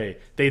other day.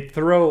 They'd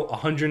throw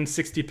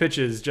 160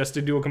 pitches just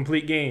to do a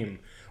complete game.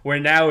 Where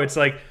now it's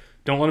like,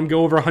 don't let him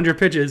go over 100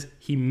 pitches.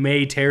 He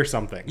may tear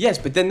something. Yes,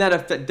 but then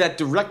that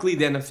directly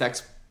then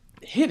affects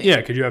hitting. Yeah,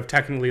 because you have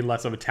technically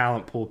less of a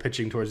talent pool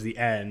pitching towards the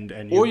end,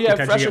 and or you have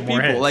potentially fresher get more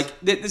people. hits. Like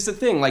this is the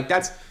thing. Like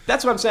that's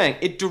what I'm saying.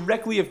 It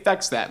directly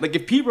affects that. Like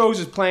if Pete Rose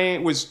is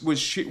playing was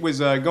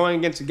going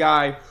against a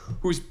guy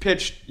who's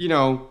pitched,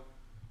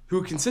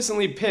 who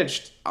consistently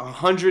pitched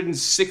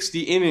 160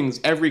 innings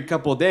every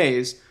couple of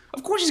days,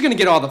 of course he's gonna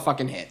get all the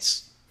fucking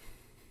hits.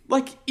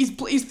 Like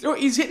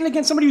he's hitting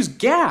against somebody who's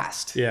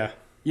gassed. Yeah.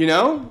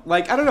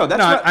 Like I don't know.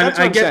 That's what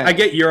I'm saying. I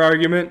get your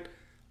argument.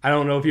 I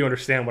don't know if you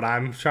understand what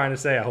I'm trying to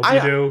say. I hope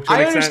you do.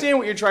 I understand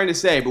what you're trying to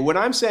say, but what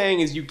I'm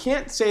saying is you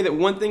can't say that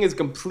one thing is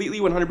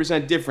completely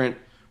 100% different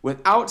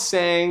without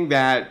saying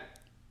that,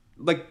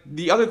 like,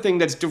 the other thing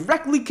that's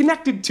directly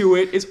connected to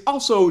it is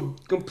also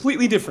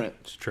completely different.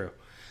 It's true.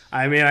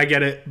 I mean, I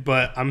get it,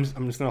 but I'm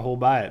just gonna hold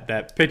by it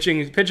that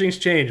pitching's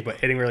changed, but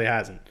hitting really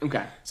hasn't.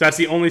 Okay. So that's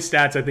the only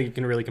stats I think you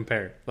can really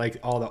compare. Like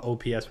all the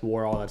OPS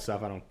WAR, all that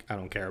stuff. I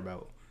don't care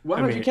about. Why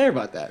don't you care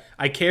about that?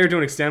 I care to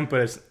an extent,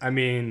 but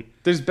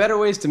there's better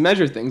ways to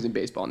measure things in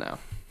baseball now.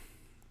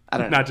 I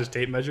don't know. Not just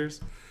tape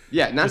measures.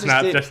 Yeah, not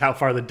just how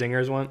far the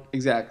dingers went.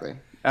 Exactly.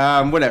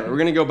 Whatever. We're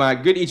gonna go by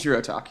good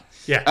Ichiro talk.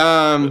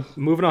 Yeah.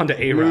 Moving on to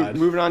A-Rod.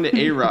 Moving on to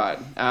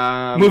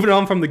A-Rod. Moving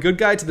on from the good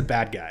guy to the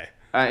bad guy.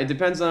 It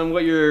depends on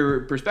what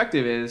your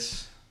perspective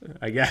is.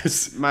 I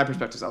guess. My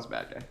perspective is also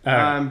bad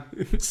guy.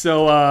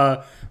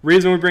 So,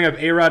 reason we bring up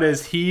A-Rod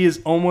is he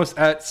is almost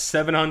at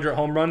 700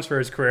 home runs for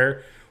his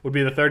career. Would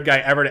be the fourth guy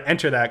ever to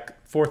enter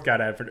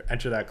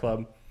that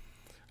club.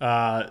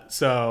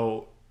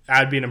 So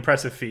that'd be an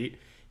impressive feat.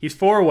 He's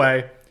 4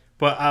 away,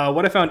 but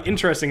what I found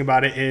interesting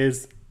about it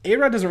is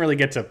A-Rod doesn't really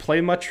get to play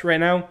much right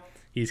now.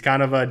 He's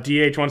kind of a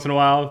DH once in a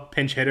while,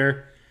 pinch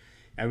hitter.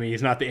 I mean,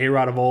 he's not the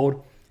A-Rod of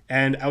old.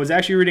 And I was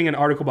actually reading an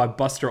article by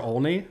Buster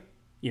Olney,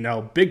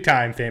 big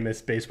time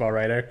famous baseball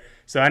writer.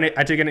 So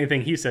I take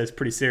anything he says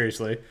pretty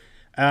seriously.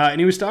 And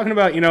he was talking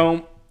about,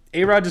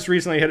 A-Rod just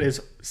recently hit his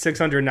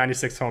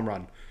 696th home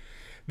run.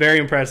 Very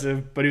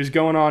impressive. But he was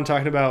going on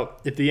talking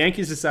about if the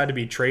Yankees decide to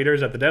be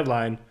traders at the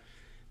deadline,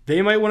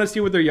 they might want to see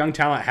what their young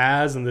talent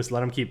has and just let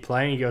them keep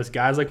playing. He goes,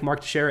 guys like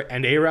Mark Teixeira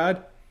and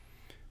A-Rod,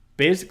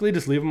 basically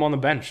just leave them on the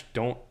bench.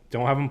 Don't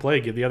have them play.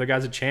 Give the other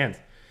guys a chance.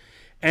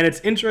 And it's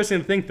interesting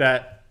to think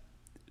that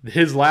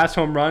his last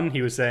home run,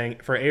 he was saying,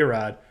 for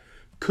A-Rod,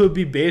 could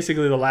be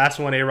basically the last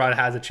one A-Rod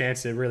has a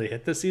chance to really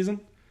hit this season.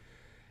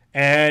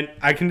 And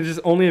I can just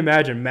only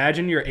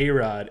imagine you're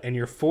A-Rod and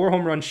you're 4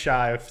 home runs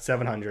shy of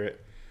 700.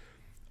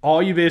 All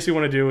you basically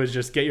want to do is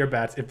just get your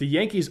bats. If the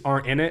Yankees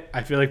aren't in it,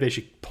 I feel like they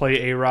should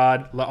play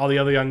A-Rod, let all the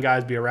other young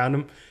guys be around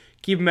him,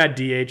 keep him at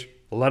DH,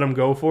 let him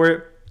go for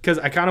it. Because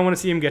I kind of want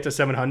to see him get to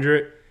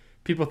 700.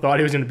 People thought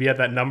he was going to be at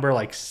that number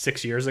like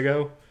 6 years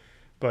ago.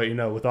 But,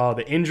 with all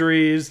the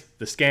injuries,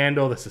 the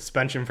scandal, the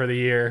suspension for the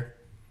year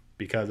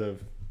because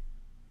of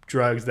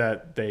drugs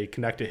that they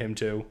connected him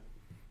to,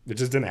 it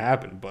just didn't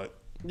happen. But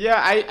yeah,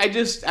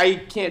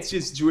 I can't see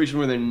a situation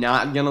where they're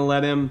not going to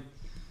let him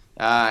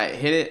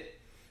hit it.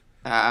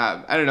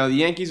 I don't know. The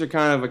Yankees are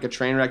kind of like a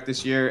train wreck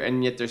this year,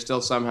 and yet they're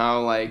still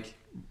somehow like...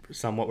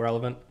 somewhat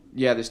relevant.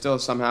 Yeah, they're still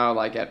somehow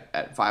like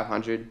at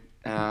 500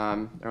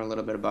 or a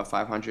little bit above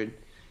 500.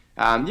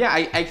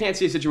 I can't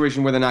see a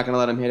situation where they're not going to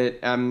let him hit it.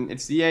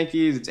 It's the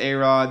Yankees. It's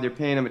A-Rod. They're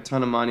paying him a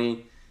ton of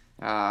money.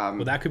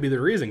 Well, that could be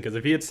the reason, because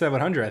if he hits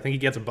 700, I think he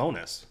gets a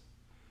bonus.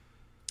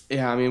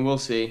 Yeah, I mean, we'll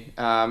see.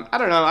 I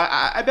don't know.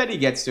 I bet he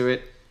gets to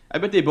it. I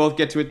bet they both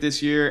get to it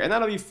this year, and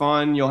that'll be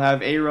fun. You'll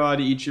have A-Rod,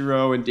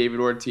 Ichiro, and David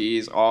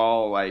Ortiz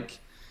all like,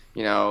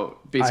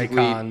 basically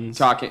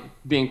Icons.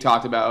 being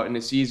talked about in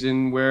a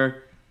season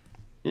where,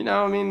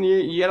 I mean,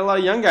 you got a lot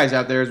of young guys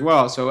out there as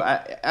well. So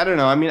I don't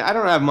know. I mean, I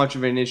don't have much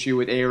of an issue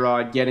with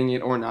A-Rod getting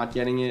it or not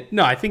getting it.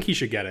 No, I think he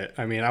should get it.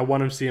 I mean, I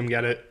want to see him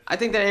get it. I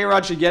think that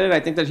A-Rod should get it.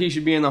 I think that he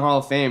should be in the Hall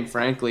of Fame,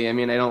 frankly. I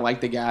mean, I don't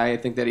like the guy. I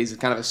think that he's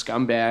kind of a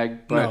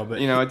scumbag. But, No, but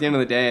at the end of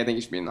the day, I think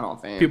he should be in the Hall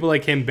of Fame. People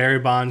like him, Barry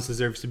Bonds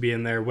deserves to be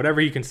in there. Whatever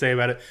you can say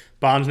about it,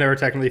 Bonds never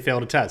technically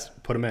failed a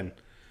test. Put him in.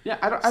 Yeah,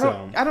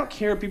 I don't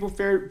care if people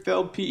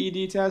failed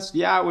PED tests.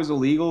 Yeah, it was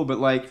illegal, but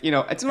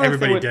it's another Everybody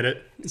thing with, did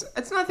it.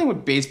 It's nothing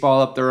with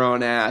baseball up their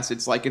own ass.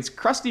 It's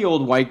crusty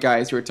old white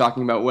guys who are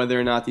talking about whether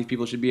or not these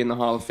people should be in the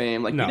Hall of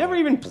Fame. No. You never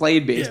even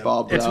played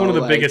baseball, bro. It's one of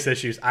the biggest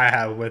issues I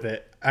have with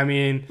it. I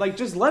mean,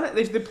 just let it.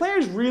 If the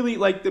players really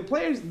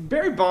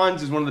Barry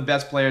Bonds is one of the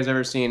best players I've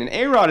ever seen, and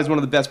A-Rod is one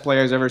of the best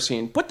players I've ever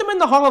seen. Put them in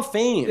the Hall of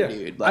Fame,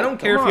 dude. I don't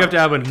care if you have to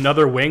have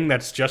another wing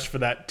that's just for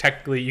that.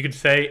 Technically, you could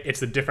say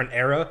it's a different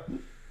era,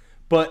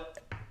 but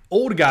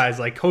old guys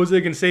like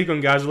Jose Canseco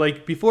and guys are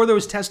like, before there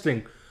was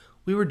testing,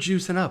 we were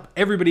juicing up.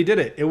 Everybody did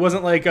it. It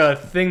wasn't like a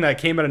thing that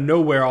came out of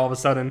nowhere all of a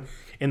sudden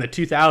in the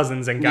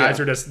 2000s and guys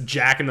are just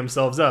jacking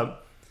themselves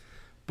up.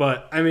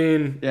 But, I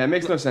mean... Yeah, it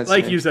makes no sense.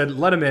 Like you said,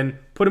 let them in.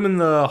 Put them in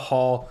the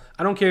hall.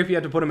 I don't care if you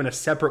have to put them in a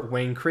separate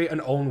wing. Create an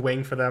own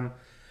wing for them.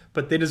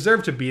 But they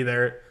deserve to be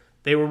there.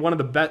 They were one of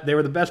the best. They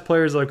were the best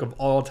players of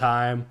all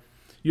time.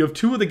 You have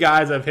two of the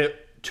guys that have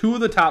hit 2 of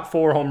the top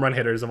 4 home run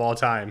hitters of all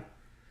time.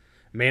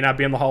 May not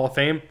be in the Hall of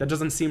Fame. That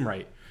doesn't seem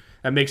right.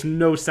 That makes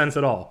no sense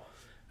at all.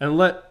 And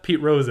let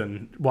Pete Rose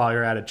in while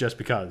you're at it just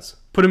because.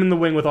 Put him in the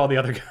wing with all the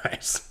other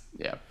guys.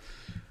 Yeah.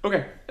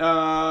 Okay.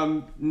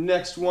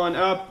 Next one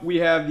up, we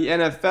have the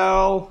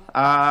NFL.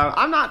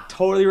 I'm not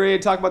totally ready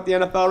to talk about the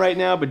NFL right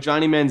now, but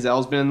Johnny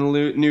Manziel's been in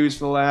the news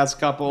for the last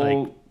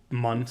couple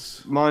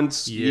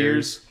months,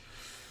 years.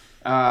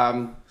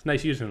 It's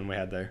nice using them we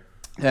had there.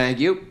 Thank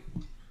you.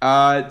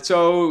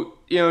 So,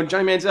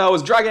 Johnny Manziel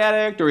was a drug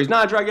addict, or he's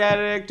not a drug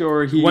addict,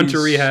 or he went to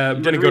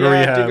rehab, didn't go to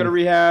rehab. Didn't go to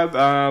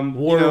rehab.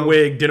 Wore a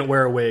wig, didn't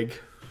wear a wig.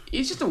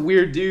 He's just a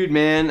weird dude,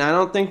 man. I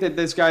don't think that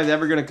this guy's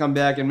ever going to come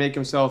back and make a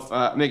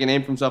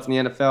name for himself in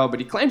the NFL, but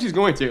he claims he's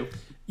going to.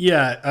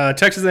 Yeah,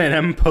 Texas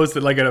A&M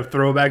posted a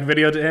throwback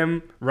video to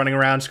him running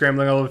around,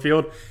 scrambling all over the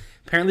field.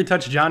 Apparently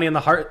touched Johnny in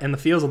the heart and the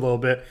feels a little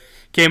bit.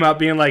 Came out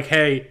being like,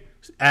 hey,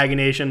 Aggie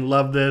Nation,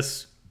 love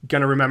this,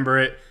 gonna remember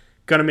it.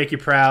 Gonna make you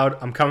proud.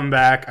 I'm coming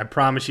back. I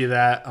promise you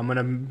that. I'm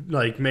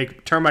gonna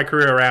turn my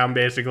career around.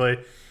 Basically,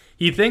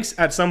 he thinks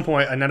at some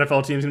point an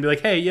NFL team's gonna be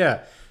like, "Hey,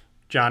 yeah,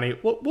 Johnny,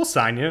 we'll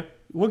sign you.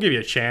 We'll give you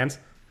a chance."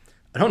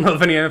 I don't know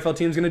if any NFL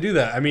team's gonna do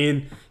that. I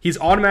mean, he's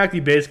automatically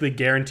basically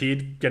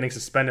guaranteed getting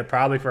suspended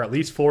probably for at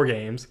least 4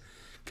 games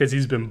because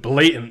he's been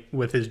blatant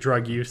with his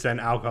drug use and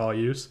alcohol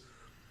use.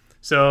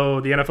 So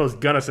the NFL's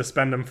gonna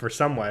suspend him for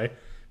some way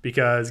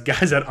because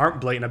guys that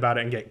aren't blatant about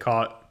it and get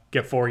caught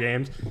get 4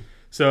 games.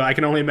 So I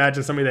can only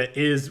imagine somebody that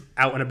is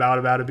out and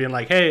about it being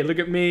like, hey, look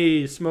at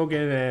me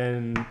smoking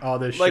and all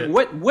this shit.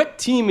 What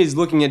team is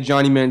looking at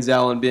Johnny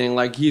Manziel and being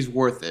like, he's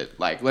worth it?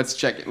 Let's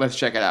check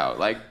it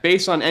out.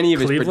 Based on any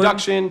of his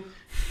production,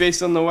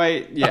 based on the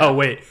way... Yeah. Oh,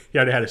 wait. He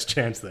already had his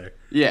chance there.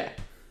 Yeah.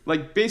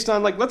 Based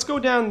on, let's go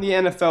down the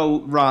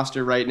NFL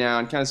roster right now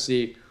and kind of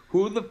see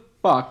who the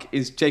fuck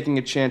is taking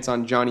a chance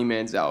on Johnny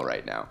Manziel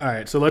right now. All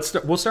right, so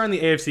we'll start in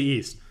the AFC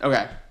East.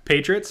 Okay.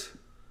 Patriots?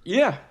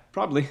 Yeah,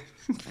 probably.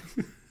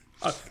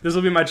 This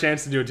will be my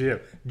chance to do it to you.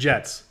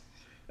 Jets.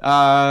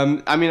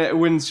 I mean, it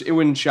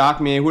wouldn't shock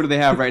me. Who do they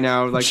have right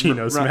now?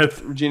 Geno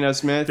Smith. Geno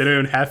Smith. They don't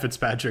even have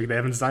Fitzpatrick. They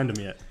haven't signed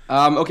him yet.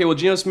 Okay, well,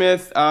 Geno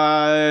Smith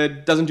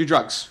doesn't do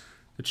drugs.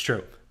 It's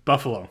true.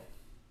 Buffalo.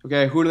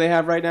 Okay, who do they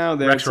have right now?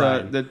 Rex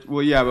Ryan. But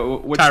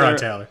what's Tyrod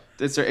Taylor.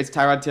 It's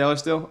Tyrod Taylor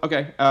still?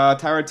 Okay,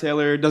 Tyrod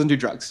Taylor doesn't do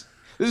drugs.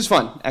 This is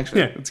fun,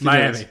 actually. Yeah,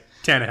 Miami.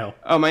 Tannehill.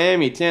 Oh,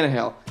 Miami.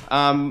 Tannehill.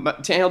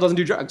 But Tannehill doesn't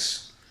do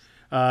drugs.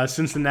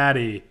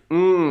 Cincinnati.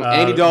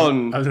 Andy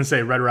Dalton. I was going to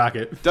say Red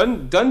Rocket.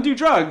 Doesn't do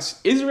drugs.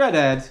 Is a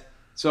redhead.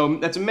 So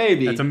that's a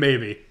maybe. That's a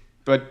maybe.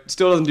 But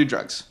still doesn't do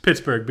drugs.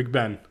 Pittsburgh. Big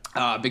Ben.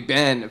 Big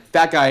Ben.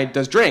 Fat guy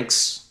does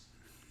drinks.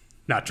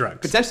 Not drugs.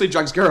 Potentially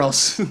drugs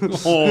girls.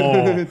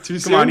 Oh. Too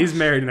soon? Come on, he's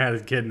married and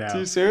has a kid now.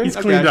 Too soon? He's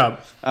cleaned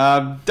up.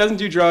 Doesn't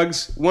do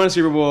drugs. Won a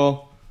Super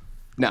Bowl.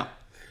 No.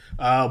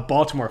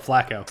 Baltimore.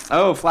 Flacco.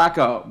 Oh,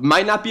 Flacco.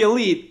 Might not be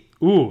elite.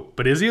 Ooh,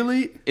 but is he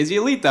elite? Is he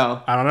elite,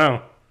 though? I don't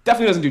know.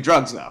 Definitely doesn't do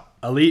drugs, though.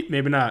 Elite,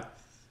 maybe not.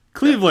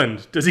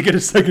 Cleveland, does he get a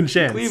second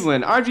chance?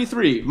 Cleveland,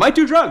 RG3, might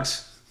do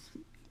drugs.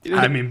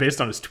 I mean, based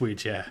on his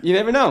tweets, yeah. You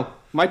never know.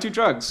 Might do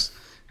drugs.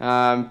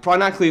 Probably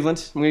not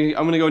Cleveland. I'm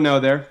gonna go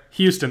no there.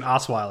 Houston,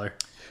 Osweiler.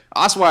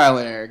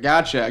 Osweiler,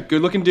 gotcha.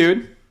 Good looking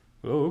dude.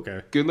 Oh,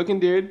 okay. Good looking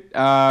dude.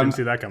 Didn't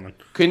see that coming.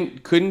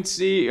 Couldn't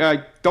see.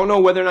 Don't know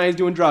whether or not he's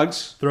doing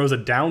drugs. Throws a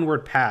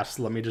downward pass.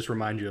 Let me just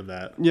remind you of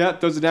that. Yeah,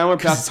 throws a downward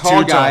pass.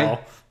 Tall guy.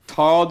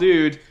 Tall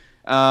dude.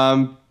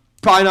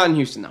 Probably not in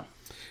Houston, though.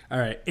 All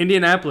right,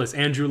 Indianapolis,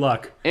 Andrew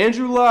Luck.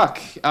 Andrew Luck.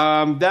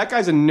 That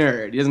guy's a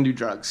nerd. He doesn't do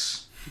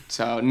drugs.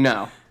 So,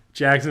 no.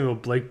 Jacksonville,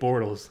 Blake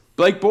Bortles.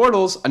 Blake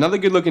Bortles, another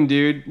good-looking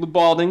dude.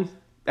 Balding.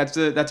 That's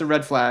a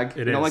red flag.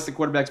 It I don't is. like the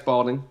quarterbacks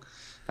balding.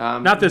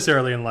 Not this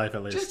early in life,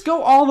 at least. Just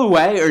go all the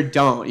way or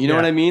don't. You know Yeah.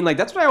 what I mean? Like,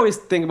 that's what I always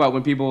think about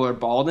when people are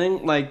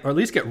balding. Like, Or at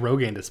least get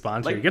Rogaine to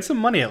sponsor you. Get some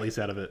money at least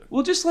out of it.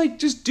 well, just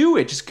do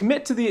it. Just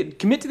commit to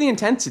the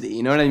intensity.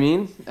 You know what I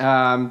mean?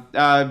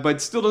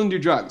 But still doesn't do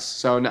drugs.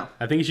 So no.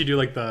 I think you should do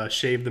like the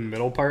shave the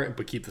middle part,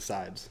 but keep the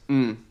sides.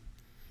 All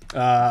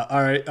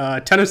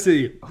right,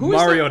 Tennessee, Who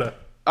is Mariota.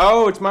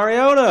 Oh, it's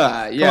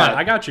Mariota. Yeah, Come on,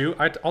 I got you.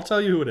 I'll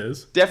tell you who it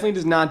is. definitely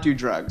does not do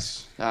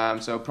drugs.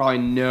 So probably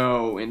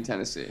no in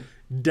Tennessee.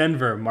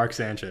 Denver, Mark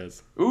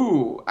Sanchez.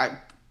 Ooh, I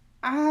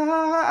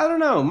don't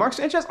know. Mark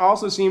Sanchez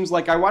also seems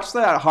like I watched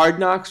that Hard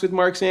Knocks with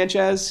Mark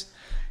Sanchez.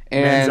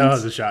 And Manziel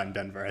has a shot in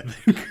Denver, I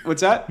think.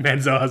 what's that?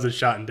 Manziel has a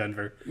shot in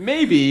Denver.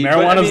 Maybe. but,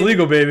 Marijuana's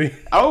legal, baby.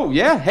 Oh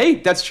yeah, hey,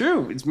 that's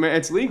true.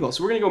 It's legal.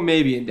 So we're gonna go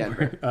maybe in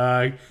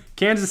Denver.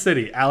 Kansas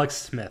City, Alex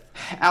Smith.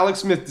 Alex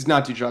Smith does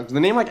not do drugs. With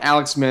a name like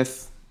Alex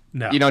Smith,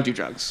 No. you don't do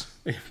drugs.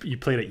 You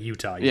played at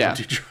Utah. You Yeah.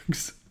 don't do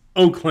drugs.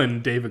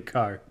 Oakland, David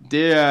Carr.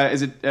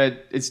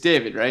 It's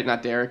David, right?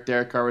 Not Derek.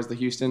 Derek Carr was the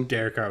Houston.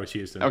 Derek Carr was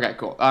Houston. Okay,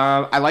 cool.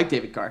 I like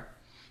David Carr.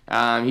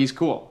 He's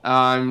cool.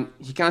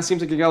 He kind of seems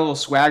like he got a little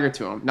swagger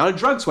to him. Not a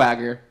drug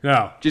swagger,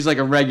 No. just like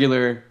a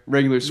regular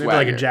Maybe swagger.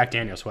 like a Jack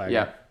Daniel swagger.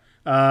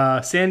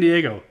 Yeah. San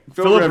Diego,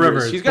 Phillip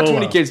Rivers. He's got too Bolo.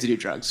 many kids to do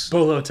drugs.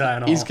 Bolo tie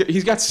and all.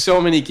 He's got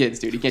so many kids,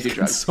 dude. He can't do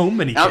drugs. so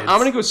many kids. I'm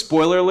gonna go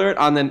spoiler alert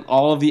on then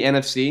all of the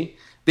NFC.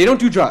 They don't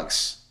do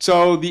drugs.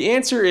 So the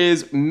answer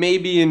is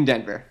maybe in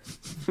Denver,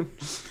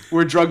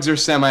 where drugs are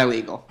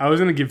semi-legal. I was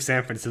going to give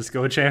San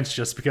Francisco a chance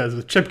just because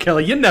with Chip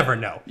Kelly, you never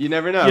know. You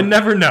never know. You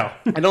never know.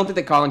 I don't think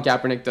that Colin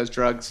Kaepernick does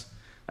drugs.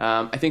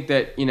 I think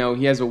that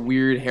he has a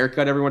weird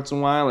haircut every once in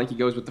a while, like he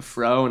goes with the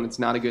fro, and it's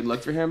not a good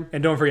look for him.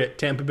 And don't forget,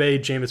 Tampa Bay,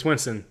 Jameis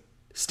Winston,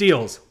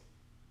 steals,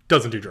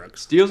 doesn't do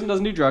drugs. Steals and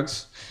doesn't do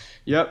drugs.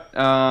 Yep.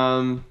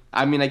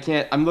 I mean, I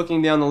can't. I'm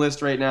looking down the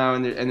list right now,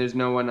 and there's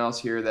no one else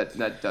here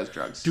that does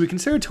drugs. Do we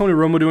consider Tony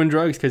Romo doing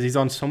drugs because he's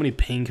on so many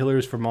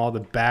painkillers from all the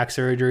back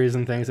surgeries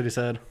and things that he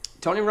said?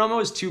 Tony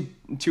Romo is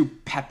too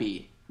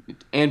peppy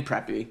and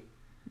preppy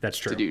That's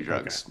true. to do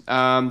drugs.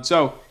 Okay.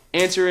 So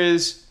answer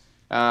is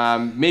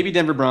maybe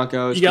Denver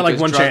Broncos. You got like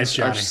because one chance,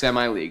 drugs Johnny. are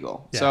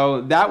semi-legal. Yeah.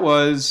 So that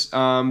was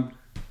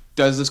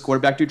does this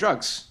quarterback do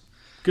drugs?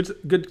 Good.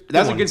 That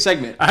was a one. good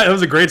segment. That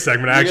was a great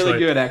segment, actually. Really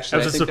good, actually.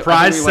 That was I a think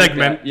surprise we like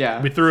segment. that.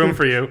 Yeah. We threw them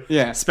for you.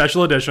 Yeah.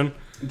 Special edition.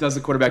 Does the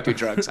quarterback do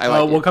drugs? I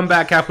like it. We'll come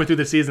back halfway through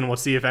the season. We'll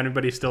see if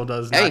anybody still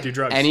does not do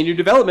drugs. Any new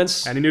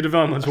developments? Any new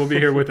developments, we'll be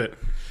here with it.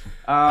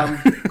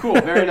 Cool.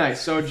 Very nice.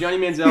 So Johnny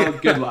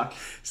Manziel, good luck.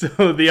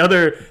 So the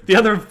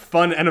other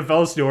fun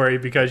NFL story,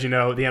 because the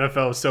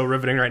NFL is so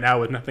riveting right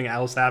now with nothing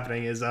else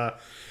happening, is the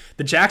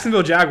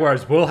Jacksonville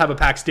Jaguars will have a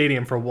packed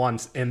stadium for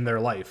once in their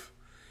life.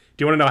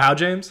 Do you want to know how,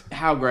 James?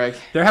 How, Greg?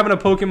 They're having a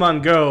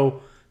Pokemon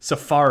Go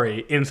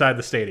safari inside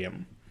the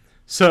stadium.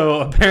 So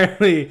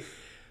apparently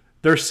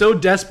they're so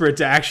desperate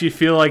to actually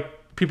feel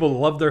like people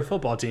love their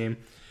football team.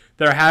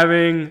 They're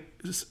having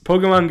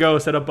Pokemon Go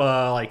set up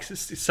a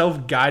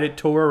self-guided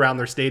tour around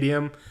their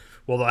stadium.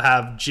 Well, they'll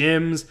have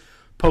gyms,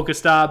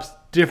 Pokestops,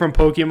 different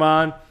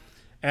Pokemon.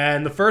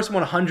 And the first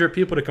 100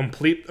 people to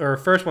complete, or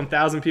first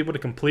 1,000 people to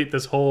complete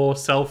this whole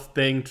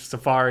self-thing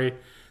safari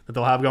that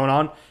they'll have going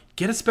on,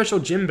 get a special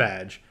gym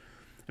badge.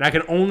 And I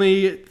can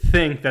only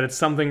think that it's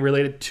something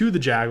related to the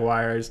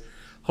Jaguars,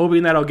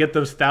 hoping that I'll get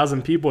those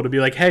 1,000 people to be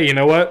like, hey, you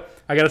know what?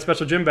 I got a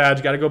special gym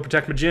badge. Got to go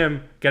protect my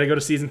gym. Got to go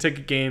to season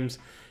ticket games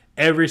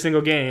every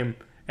single game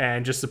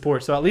and just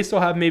support. So at least I'll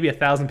have maybe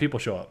 1,000 people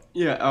show up.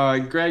 Yeah,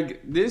 Greg,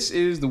 this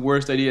is the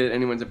worst idea that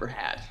anyone's ever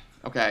had,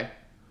 okay?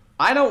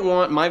 I don't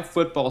want my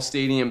football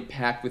stadium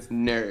packed with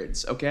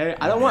nerds, okay?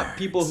 I don't want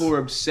people who are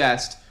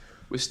obsessed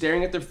with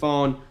staring at their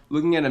phone,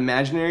 looking at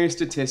imaginary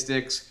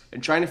statistics,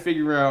 and trying to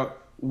figure out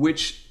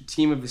which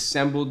team of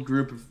assembled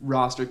group of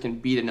roster can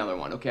beat another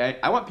one, okay?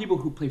 I want people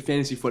who play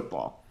fantasy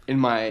football in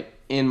my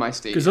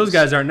stadium. Because those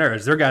guys aren't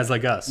nerds. They're guys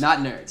like us. Not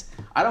nerds.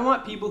 I don't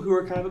want people who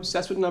are kind of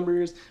obsessed with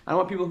numbers. I don't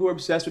want people who are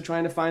obsessed with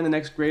trying to find the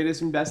next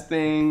greatest and best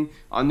thing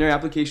on their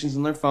applications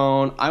on their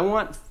phone. I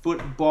want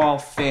football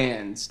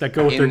fans that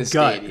go with in their the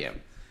gut.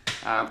 stadium.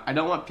 I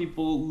don't want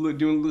people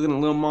doing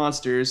little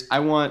monsters. I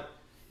want,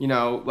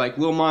 like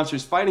little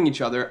monsters fighting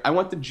each other. I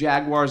want the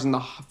Jaguars and the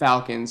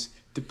Falcons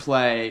to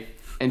play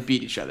and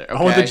beat each other. Okay?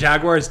 I want the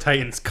Jaguars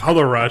Titans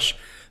color rush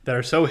that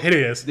are so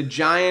hideous. The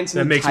Giants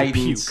that and the makes me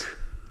Titans puke.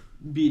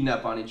 beating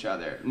up on each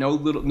other. No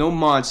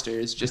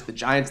monsters, just the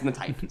Giants and the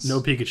Titans.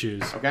 No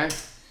Pikachus. Okay.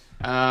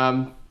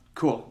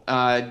 Cool.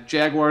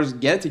 Jaguars,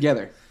 get it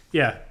together.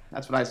 Yeah.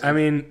 That's what I say. I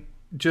mean,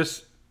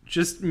 just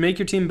make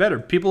your team better.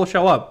 People will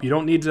show up. You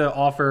don't need to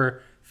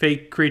offer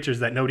fake creatures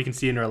that nobody can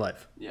see in real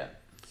life. Yeah.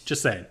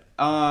 Just saying.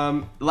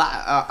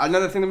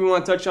 Another thing that we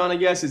want to touch on, I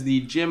guess, is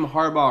the Jim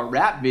Harbaugh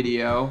rap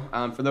video.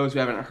 For those who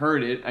haven't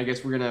heard it, I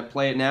guess we're going to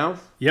play it now.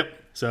 Yep.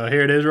 So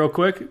here it is real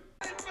quick.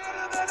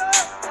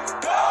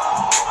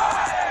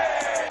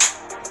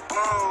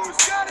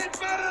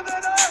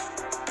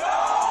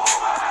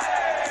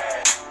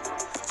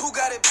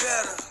 got it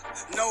better?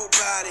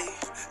 Nobody.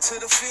 To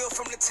the field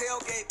from the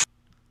tailgate.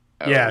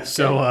 Yeah, Okay.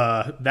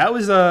 so that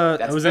was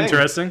thing.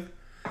 interesting.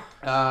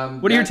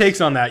 What are your takes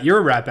on that? You're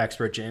a rap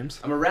expert, James.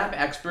 I'm a rap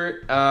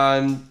expert.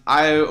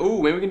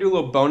 Maybe we can do a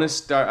little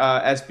bonus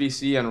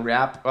SBC on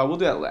rap. We'll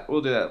do that.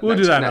 We'll do that. We'll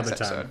next, do that next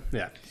another episode.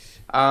 time.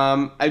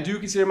 Yeah. I do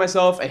consider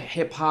myself a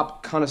hip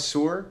hop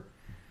connoisseur.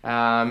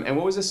 And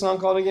what was this song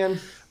called again?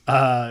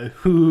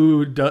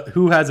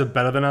 Who has it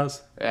better than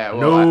us? Yeah,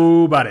 well,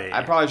 Nobody.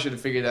 I probably should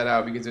have figured that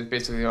out because it's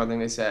basically the only thing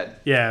they said.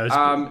 Yeah,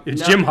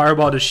 it's Jim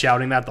Harbaugh just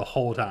shouting that the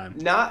whole time.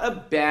 Not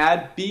a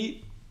bad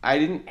beat. I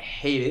didn't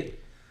hate it.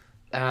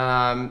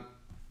 I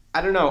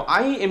don't know.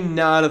 I am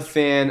not a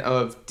fan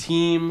of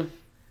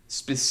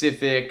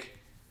team-specific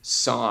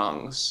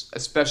songs,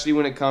 especially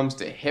when it comes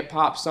to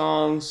hip-hop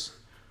songs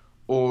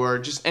or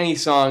just any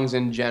songs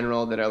in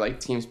general that are like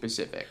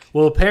team-specific.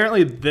 Well,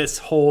 apparently this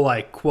whole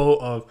like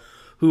quote of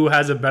who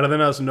has it better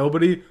than us,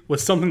 nobody,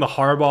 was something the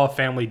Harbaugh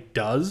family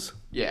does.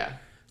 Yeah.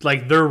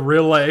 Like their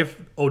real life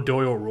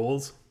O'Doyle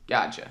rules.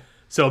 Gotcha.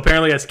 So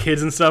apparently as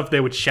kids and stuff, they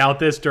would shout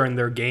this during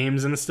their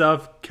games and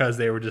stuff because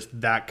they were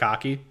just that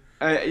cocky.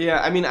 Yeah,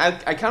 I mean, I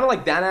kind of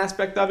like that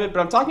aspect of it, but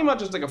I'm talking about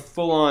just like a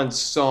full-on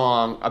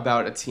song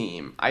about a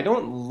team. I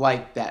don't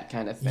like that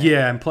kind of thing.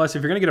 Yeah, and plus,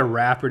 if you're going to get a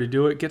rapper to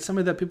do it, get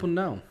somebody that people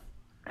know.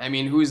 I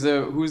mean, who's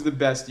the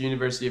best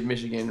University of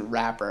Michigan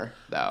rapper,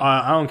 though?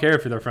 I don't care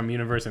if they're from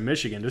University of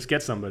Michigan. Just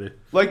get somebody.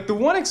 Like, the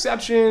one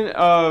exception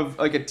of,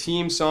 like, a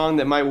team song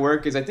that might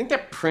work is I think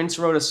that Prince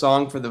wrote a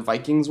song for the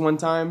Vikings one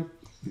time.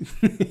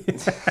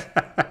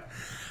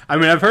 I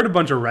mean, I've heard a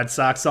bunch of Red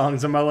Sox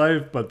songs in my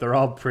life, but they're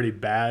all pretty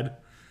bad.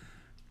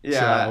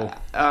 Yeah.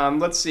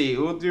 Let's see.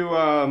 We'll do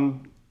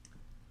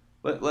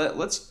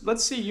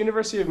let's see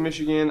University of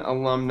Michigan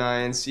alumni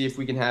and see if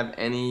we can have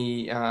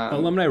any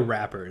Alumni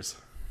rappers.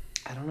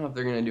 I don't know if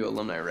they're gonna do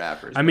alumni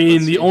rappers. I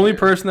mean, the only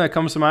person that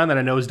comes to mind that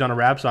I know has done a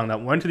rap song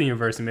that went to the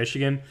University of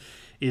Michigan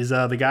is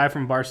the guy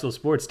from Barstool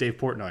Sports, Dave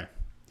Portnoy.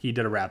 He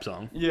did a rap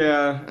song.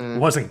 Yeah. It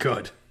wasn't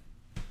good.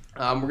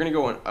 We're gonna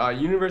go on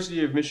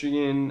University of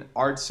Michigan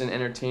Arts and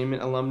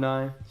Entertainment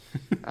alumni.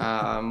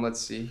 Let's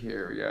see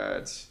here. We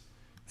got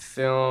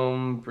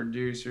film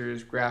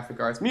producers, graphic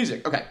arts,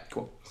 music. Okay,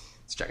 cool.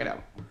 Let's check it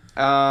out.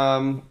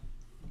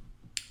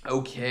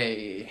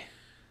 Okay.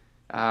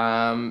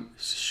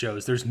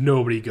 Shows there's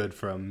nobody good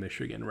from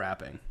Michigan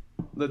rapping.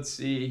 Let's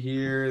see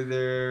here.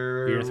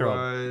 There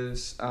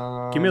was.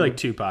 Give me like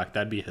Tupac.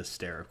 That'd be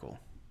hysterical.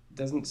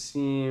 Doesn't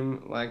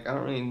seem like I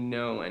don't really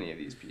know any of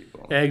these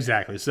people.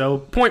 Exactly. So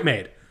point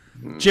made.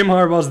 Jim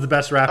Harbaugh's the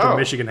best rapper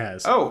Michigan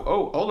has.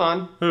 Oh, hold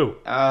on. Who?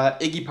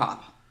 Iggy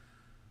Pop.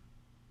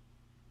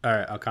 All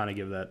right, I'll kind of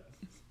give that.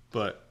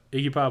 But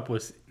Iggy Pop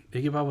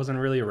wasn't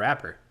really a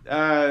rapper.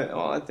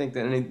 Well, I think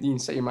that you can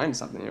set your mind to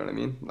something. You know what I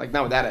mean? Like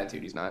not with that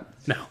attitude, he's not.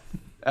 No.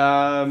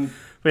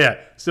 But yeah,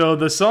 so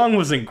the song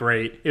wasn't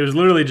great. It was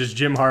literally just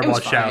Jim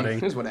Harbaugh shouting.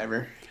 It was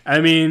whatever.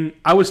 I mean,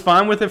 I was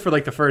fine with it for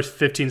like the first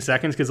 15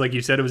 seconds because, like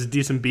you said, it was a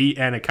decent beat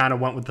and it kind of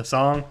went with the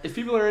song. If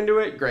people are into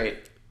it,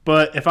 great.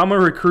 But if I'm a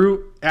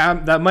recruit,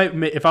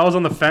 if I was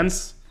on the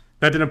fence,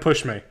 that didn't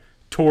push me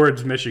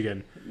towards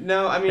Michigan.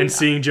 No, I mean, and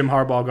seeing Jim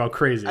Harbaugh go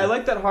crazy. I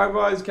like that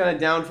Harbaugh is kind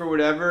of down for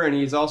whatever, and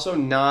he's also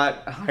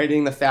not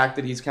hiding the fact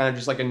that he's kind of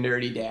just like a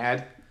nerdy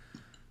dad.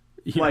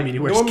 I mean, he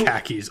wears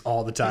khakis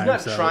all the time.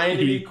 He's not trying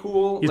to be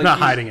cool. He's not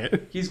hiding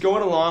it. He's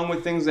going along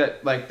with things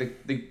that like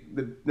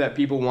that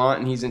people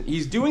want, and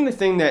he's doing the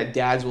thing that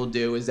dads will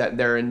do is that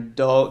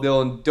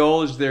they'll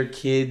indulge their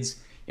kids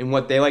in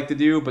what they like to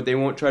do, but they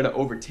won't try to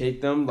overtake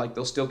them. Like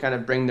they'll still kind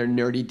of bring their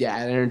nerdy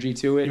dad energy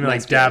to it. You mean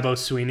like Dabo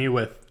Swinney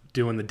with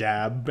doing the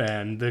dab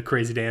and the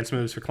crazy dance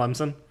moves for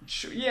Clemson?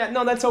 Yeah,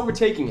 no, that's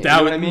overtaking it. You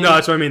know what I mean? No,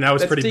 that's what I mean. That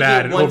was pretty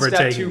bad and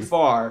overtaking. One step too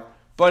far.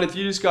 But if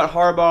you just got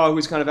Harbaugh,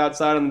 who's kind of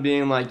outside on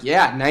being like,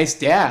 yeah, nice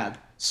dab,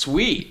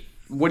 sweet.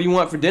 What do you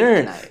want for dinner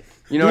tonight?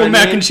 You know what I mean?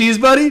 Mac and cheese,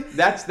 buddy?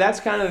 That's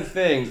kind of the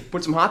thing.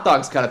 Put some hot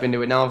dogs cut up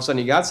into it. Now all of a sudden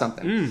you got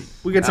something.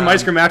 We get some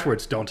ice cream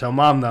afterwards. Don't tell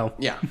mom though.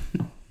 Yeah.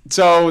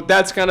 So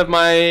that's kind of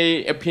my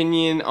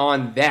opinion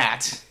on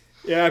that.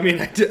 Yeah, I mean,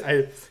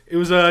 it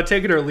was a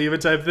take it or leave it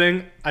type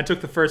thing. I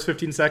took the first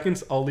 15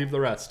 seconds. I'll leave the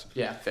rest.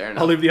 Yeah, fair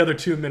enough. I'll leave the other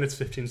 2 minutes,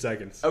 15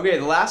 seconds. Okay,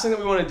 the last thing that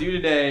we want to do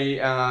today,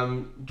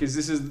 because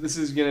this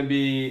is going to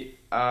be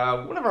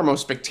one of our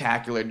most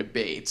spectacular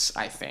debates,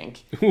 I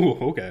think.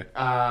 Ooh, okay.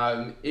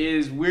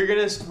 Is we're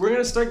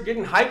gonna start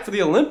getting hyped for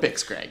the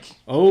Olympics, Greg.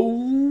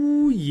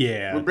 Oh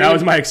yeah, that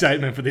was my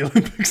excitement for the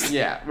Olympics.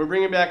 Yeah, we're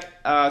bringing back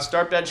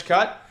start bench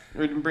cut.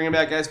 We're bringing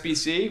back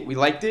SBC. We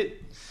liked it.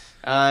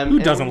 Who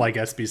doesn't like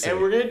SBC?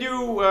 And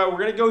we're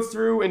gonna go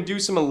through and do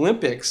some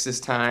Olympics this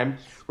time.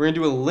 We're gonna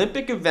do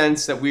Olympic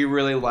events that we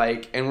really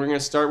like, and we're gonna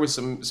start with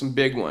some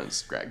big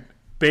ones, Greg.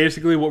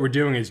 Basically, what we're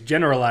doing is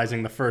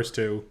generalizing the first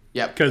two.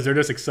 Yep. Because they're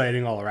just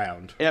exciting all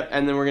around. Yep,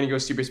 and then we're gonna go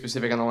super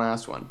specific on the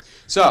last one.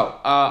 So,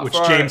 which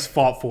James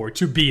fought for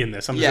to be in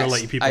this. I'm just gonna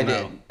let you people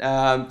know.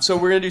 I did. So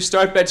we're gonna do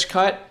start bench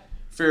cut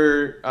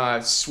for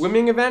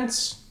swimming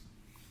events,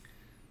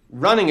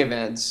 running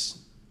events,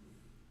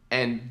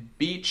 and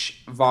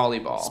beach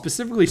volleyball.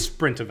 Specifically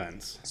sprint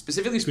events.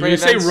 Specifically When sprint you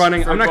say events.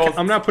 running, for both-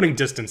 I'm not putting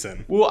distance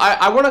in. Well,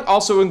 I want to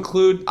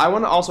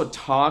also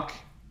talk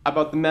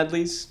about the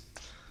medleys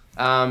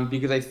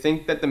because I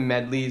think that the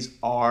medleys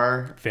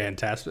are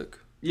Fantastic.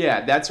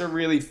 yeah, that's a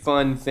really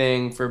fun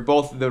thing for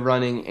both the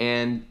running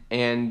and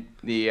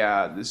the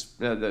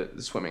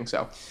swimming.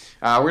 So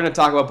we're gonna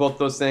talk about both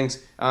those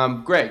things.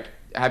 Greg,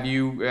 have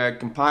you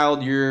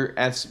compiled your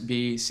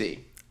SBC?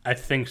 I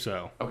think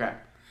so. Okay,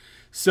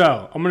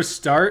 So I'm gonna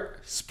start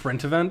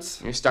sprint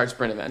events. you start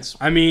sprint events.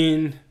 I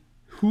mean,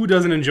 who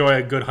doesn't enjoy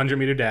a good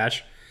 100-meter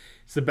dash?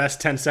 It's the best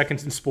 10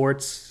 seconds in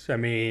sports. I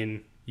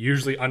mean,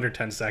 usually under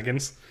 10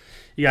 seconds.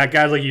 You got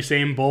guys like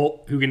Usain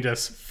Bolt who can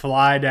just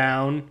fly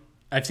down.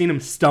 I've seen him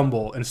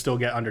stumble and still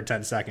get under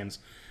 10 seconds,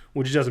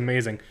 which is just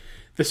amazing.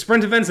 The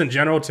sprint events in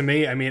general, to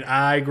me, I mean,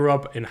 I grew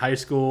up in high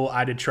school.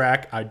 I did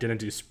track. I didn't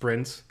do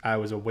sprints. I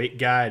was a weight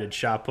guy. I did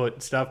shot put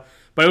and stuff.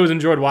 But I always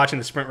enjoyed watching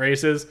the sprint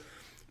races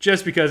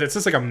just because it's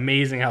just like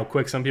amazing how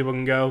quick some people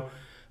can go.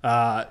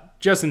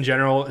 Just in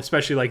general,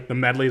 especially like the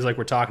medleys like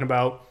we're talking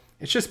about.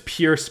 It's just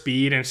pure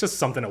speed and it's just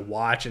something to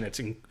watch, and it's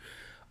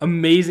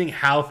amazing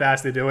how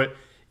fast they do it.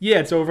 Yeah,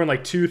 it's over in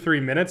like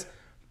 2-3 minutes,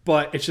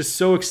 but it's just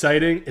so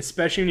exciting,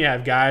 especially when you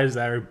have guys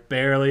that are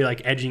barely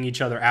like edging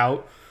each other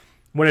out.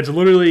 When it's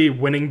literally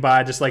winning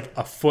by just like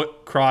a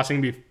foot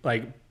crossing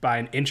like by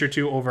an inch or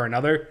two over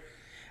another.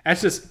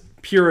 That's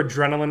just pure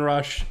adrenaline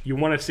rush. You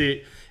want to see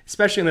it,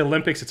 especially in the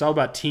Olympics. It's all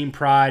about team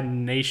pride,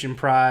 nation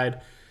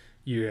pride.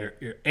 You're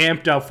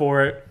amped up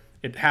for it.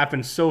 It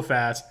happens so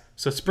fast.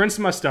 So sprints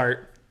must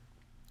start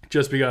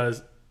just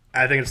because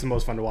I think it's the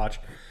most fun to watch.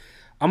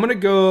 I'm going to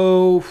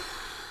go...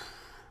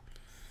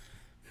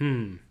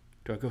 Do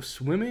I go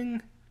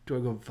swimming? Do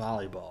I go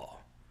volleyball?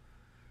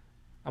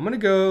 I'm gonna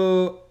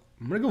go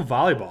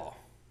volleyball.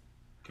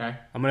 Okay.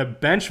 I'm gonna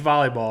bench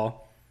volleyball.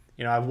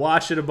 You know, I've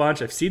watched it a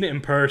bunch. I've seen it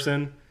in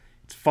person.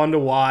 It's fun to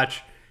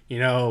watch. You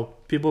know,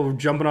 people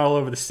jumping all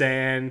over the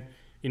sand.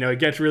 You know, it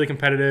gets really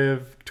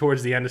competitive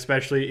towards the end,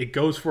 especially. It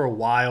goes for a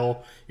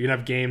while. You can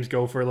have games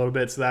go for a little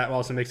bit, so that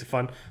also makes it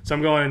fun. So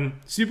I'm going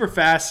super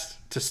fast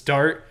to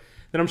start.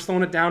 Then I'm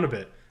slowing it down a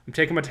bit. I'm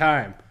taking my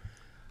time.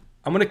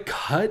 I'm gonna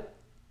cut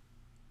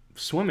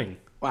swimming.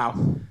 Wow.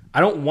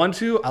 I don't want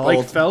to. I like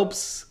Bold.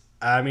 Phelps.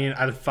 I mean,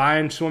 I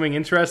find swimming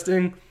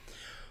interesting,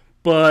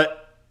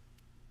 but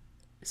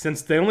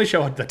since they only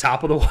show at the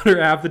top of the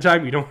water half the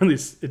time, you don't really.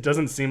 It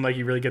doesn't seem like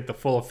you really get the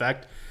full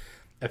effect.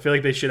 I feel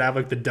like they should have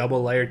like the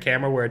double layered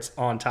camera where it's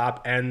on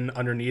top and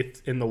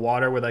underneath in the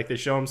water, where like they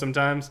show them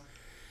sometimes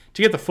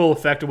to get the full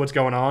effect of what's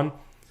going on.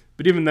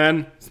 But even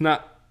then, it's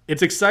not.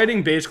 It's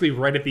exciting basically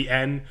right at the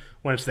end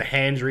when it's the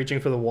hands reaching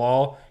for the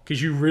wall,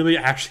 because you really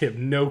actually have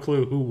no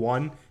clue who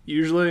won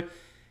usually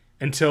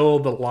until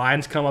the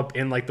lines come up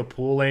in like the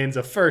pool lanes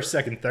of first,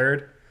 second,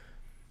 third.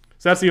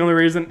 So that's the only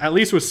reason. At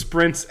least with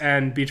sprints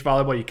and beach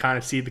volleyball, you kind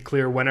of see the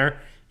clear winner,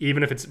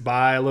 even if it's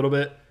by a little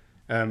bit.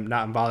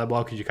 Not in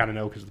volleyball because you kind of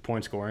know because of the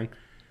point scoring.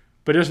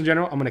 But just in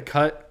general, I'm gonna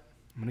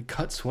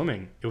cut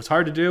swimming. It was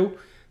hard to do,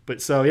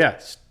 but so yeah,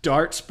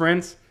 start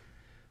sprints,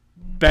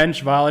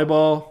 bench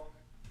volleyball,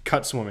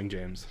 cut swimming,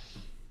 James.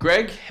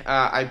 Greg,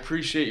 I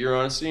appreciate your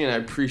honesty and I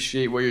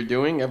appreciate what you're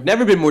doing. I've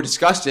never been more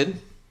disgusted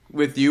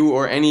with you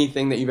or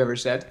anything that you've ever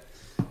said.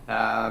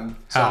 So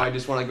I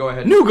just want to go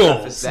ahead and New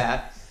preface goals.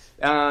 that.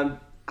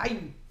 I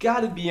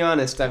gotta be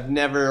honest, I've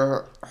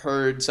never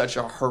heard such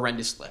a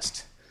horrendous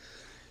list.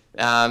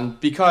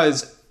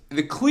 Because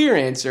the clear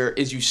answer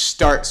is you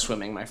start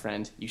swimming, my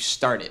friend. You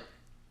start it.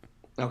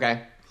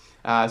 Okay?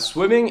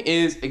 Swimming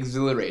is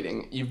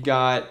exhilarating. You've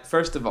got,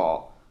 first of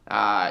all,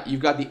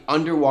 you've got the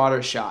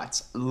underwater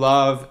shots.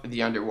 Love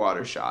the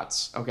underwater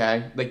shots,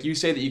 okay? Like you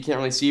say that you can't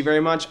really see very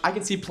much. I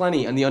can see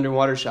plenty on the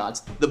underwater shots.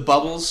 The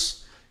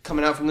bubbles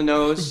coming out from the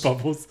nose.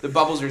 Bubbles. The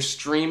bubbles are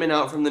streaming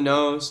out from the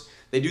nose.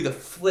 They do the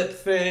flip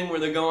thing where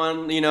they're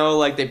going, you know,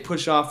 like they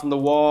push off from the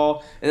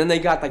wall. And then they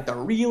got like the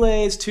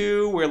relays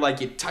too, where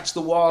like you touch the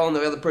wall and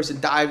the other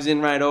person dives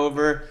in right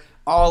over.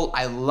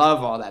 I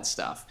love all that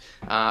stuff.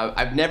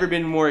 I've never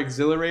been more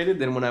exhilarated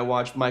than when I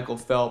watched Michael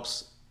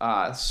Phelps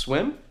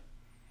swim.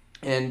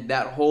 And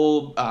that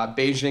whole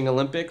Beijing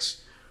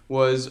Olympics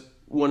was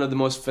one of the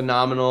most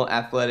phenomenal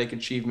athletic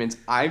achievements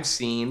I've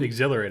seen.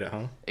 Exhilarated,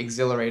 huh?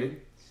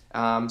 Exhilarated.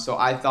 So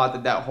I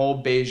thought that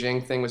whole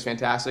Beijing thing was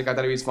fantastic. I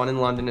thought it was fun in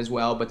London as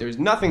well, but there's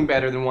nothing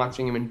better than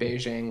watching him in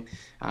Beijing,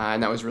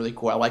 and that was really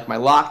cool. I like my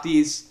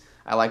Lochties.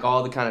 I like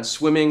all the kind of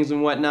swimmings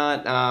and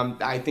whatnot.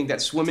 I think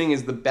that swimming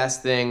is the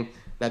best thing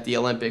that the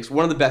Olympics,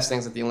 one of the best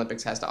things that the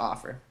Olympics has to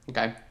offer.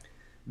 Okay,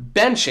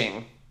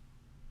 benching,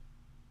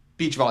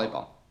 beach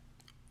volleyball.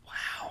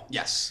 Wow.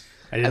 Yes.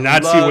 I did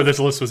not see where this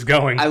list was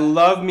going. I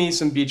love me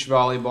some beach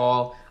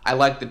volleyball. I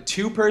like the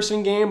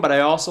two-person game, but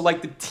I also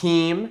like the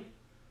team.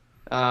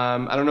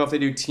 I don't know if they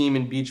do team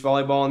and beach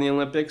volleyball in the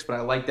Olympics, but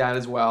I like that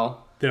as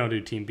well. They don't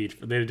do team beach.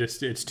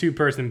 It's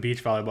two-person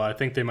beach volleyball. I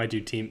think they might do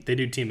team. They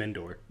do team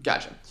indoor.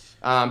 Gotcha.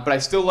 But I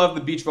still love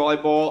the beach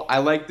volleyball. I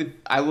like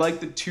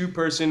the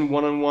two-person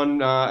one-on-one,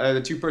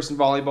 the two-person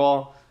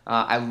volleyball.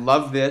 I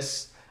love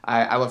this.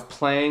 I love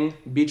playing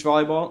beach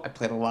volleyball. I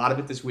played a lot of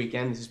it this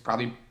weekend. This is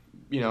probably,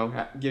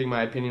 giving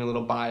my opinion a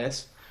little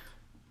bias.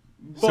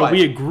 But So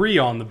we agree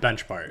on the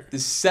bench part. the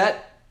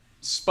set,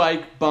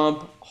 spike,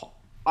 bump,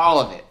 all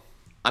of it.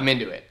 I'm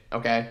into it.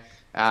 Okay.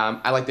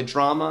 I like the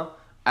drama.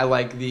 I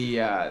like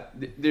the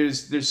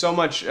there's so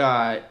much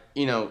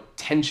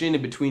tension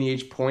in between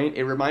each point.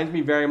 It reminds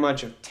me very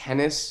much of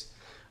tennis.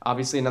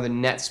 Obviously another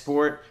net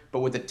sport, but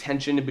with the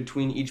tension in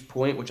between each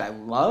point, which I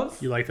love.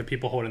 You like the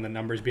people holding the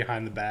numbers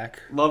behind the back?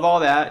 Love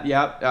all that.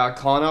 Yep.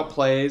 Calling out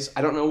plays.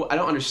 I don't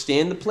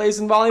understand the plays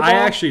in volleyball. I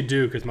actually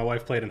do, because my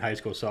wife played in high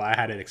school, so I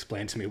had it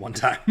explained to me one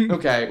time.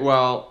 Okay,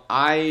 well,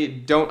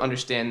 I don't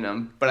understand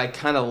them, but I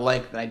kind of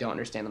like that I don't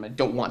understand them. I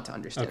don't want to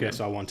understand them. Okay,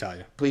 so I won't tell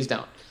you. Please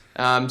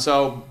don't.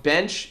 So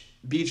bench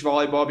beach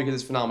volleyball because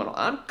it's phenomenal.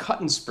 I'm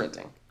cutting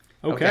sprinting.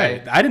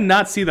 Okay. I did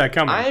not see that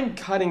coming. I'm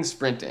cutting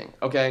sprinting.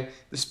 Okay.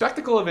 The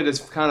spectacle of it is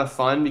kind of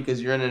fun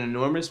because you're in an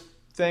enormous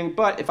thing.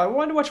 But if I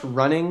wanted to watch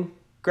running,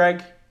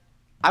 Greg,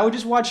 I would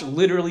just watch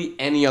literally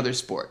any other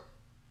sport.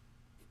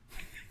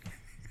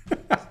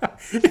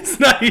 It's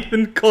not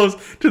even close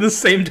to the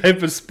same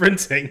type of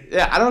sprinting.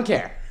 Yeah, I don't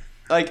care.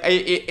 Like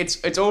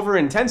it's over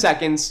in 10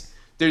 seconds.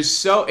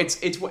 It's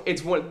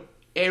what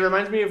it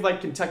reminds me of like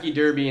Kentucky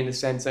Derby in the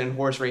sense and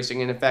horse racing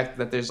in the fact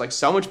that there's like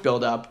so much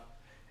build up.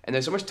 And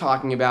there's so much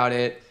talking about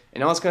it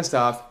and all this kind of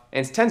stuff.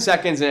 And it's 10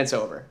 seconds and it's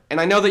over. And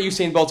I know that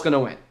Usain Bolt's going to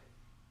win.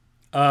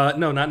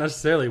 No, not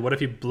necessarily. What if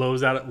he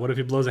blows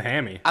a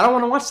hammy? I don't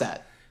want to watch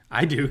that.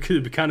 I do, because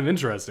it'd be kind of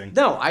interesting.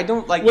 No, I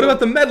don't like... What about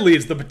the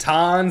medleys? The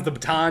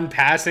baton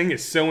passing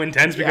is so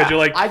intense because you're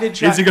like,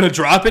 is he going to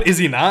drop it? Is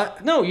he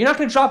not? No, you're not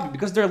going to drop it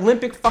because they're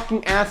Olympic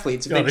fucking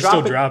athletes. If No, they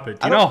still drop it.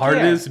 Do you know how hard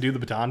it is to do the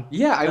baton?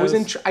 Yeah,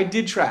 I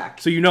did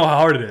track. So you know how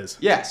hard it is?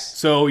 Yes.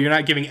 So you're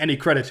not giving any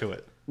credit to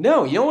it?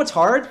 No, you know what's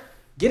hard?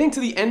 Getting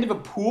to the end of a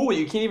pool where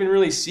you can't even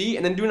really see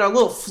and then doing a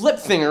little flip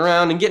thing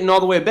around and getting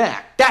all the way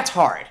back. That's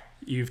hard.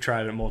 You've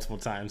tried it multiple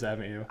times,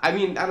 haven't you? I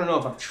mean, I don't know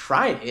if I've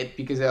tried it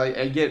because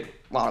I get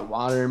a lot of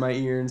water in my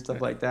ear and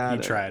stuff like that.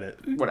 You tried it.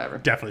 Whatever.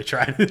 Definitely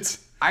tried it.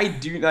 I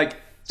do, like...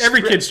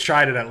 Every kid's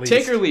tried it at least.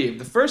 Take or leave.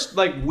 The first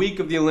week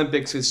of the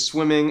Olympics is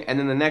swimming, and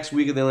then the next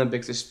week of the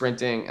Olympics is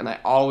sprinting, and I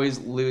always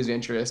lose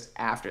interest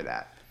after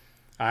that.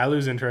 I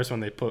lose interest when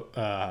they put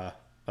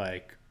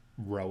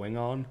rowing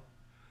on.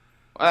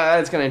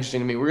 That's kind of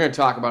interesting to me. We're going to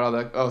talk about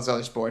all those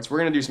other sports. We're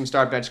going to do some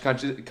start bench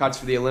cuts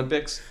for the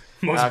Olympics.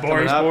 Most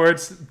boring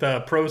sports, the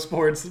pro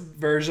sports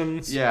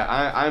versions. Yeah,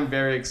 I'm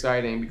very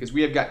exciting because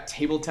we have got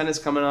table tennis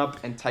coming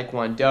up and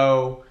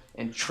taekwondo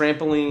and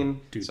trampoline.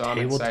 Dude, so I'm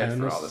excited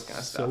for all this kind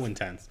of stuff. So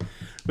intense.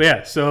 But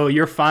yeah, so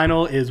your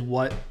final is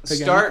what again?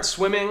 Start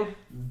swimming,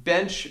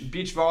 bench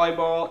beach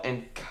volleyball,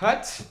 and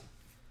cut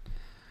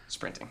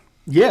sprinting.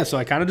 Yeah, so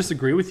I kind of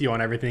disagree with you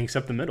on everything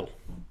except the middle.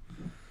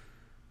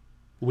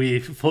 We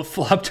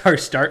flip-flopped our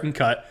start and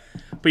cut.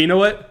 But you know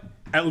what?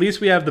 At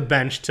least we have the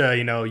bench to,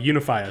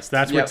 unify us.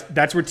 That's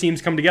where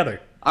teams come together.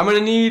 I'm going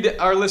to need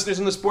our listeners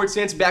in the sports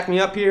stance to back me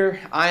up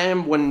here. I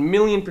am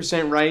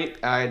 1,000,000% right.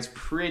 It's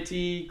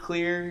pretty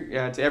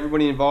clear to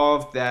everybody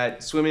involved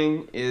that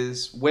swimming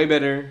is way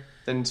better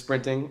than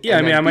sprinting. Yeah,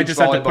 I mean, I might just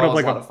have to put up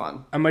a lot of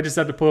fun. I might just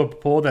have to put up a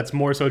poll that's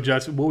more so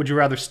just what would you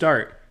rather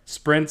start,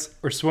 sprints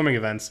or swimming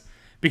events?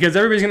 Because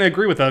everybody's going to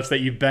agree with us that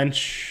you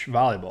bench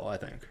volleyball, I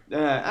think.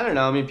 I don't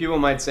know. I mean, people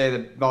might say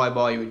that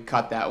volleyball, you would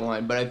cut that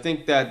one. But I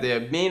think that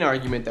the main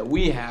argument that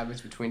we have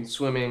is between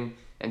swimming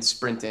and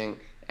sprinting.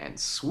 And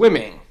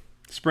swimming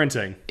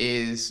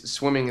is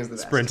the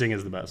best. Sprinting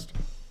is the best.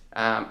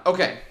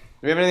 Okay. Do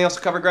we have anything else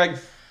to cover, Greg?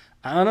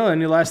 I don't know.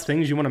 Any last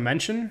things you want to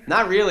mention?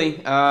 Not really.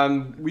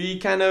 We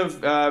kind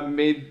of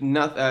made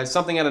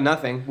something out of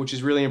nothing, which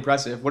is really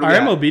impressive. What do Our we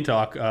got? MLB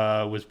talk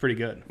was pretty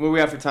good. What do we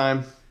have for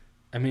time?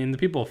 I mean, the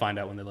people will find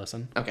out when they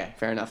listen. Okay,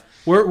 fair enough.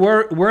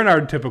 We're in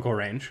our typical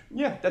range.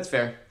 Yeah, that's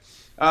fair.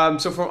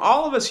 So from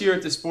all of us here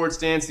at the Sports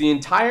Dance, the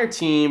entire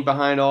team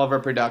behind all of our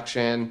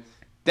production,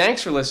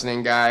 thanks for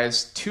listening,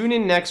 guys. Tune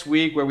in next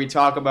week where we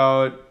talk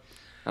about,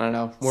 I don't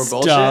know, more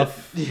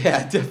stuff. Bullshit.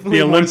 Yeah, definitely.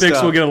 The Olympics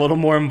more will get a little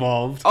more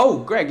involved. Oh,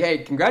 Greg, hey,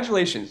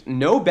 congratulations.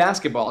 No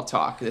basketball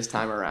talk this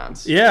time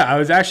around. Yeah, I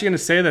was actually going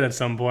to say that at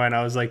some point.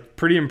 I was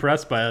pretty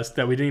impressed by us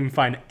that we didn't even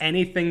find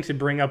anything to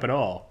bring up at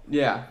all.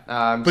 Yeah.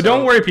 But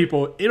don't worry,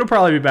 people. It'll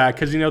probably be back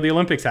because, the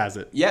Olympics has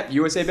it. Yep,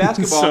 USA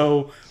basketball.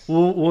 So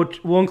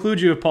we'll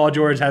include you if Paul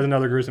George has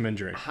another gruesome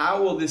injury.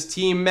 How will this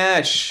team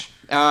mesh?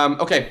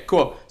 Okay,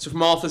 cool. So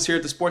from all of us here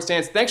at the Sports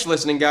Dance, thanks for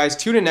listening, guys.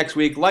 Tune in next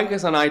week. Like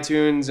us on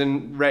iTunes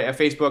and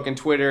Facebook and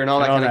Twitter and all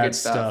that kind of good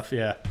stuff.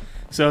 Yeah.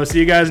 So see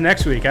you guys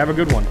next week. Have a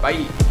good one.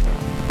 Bye.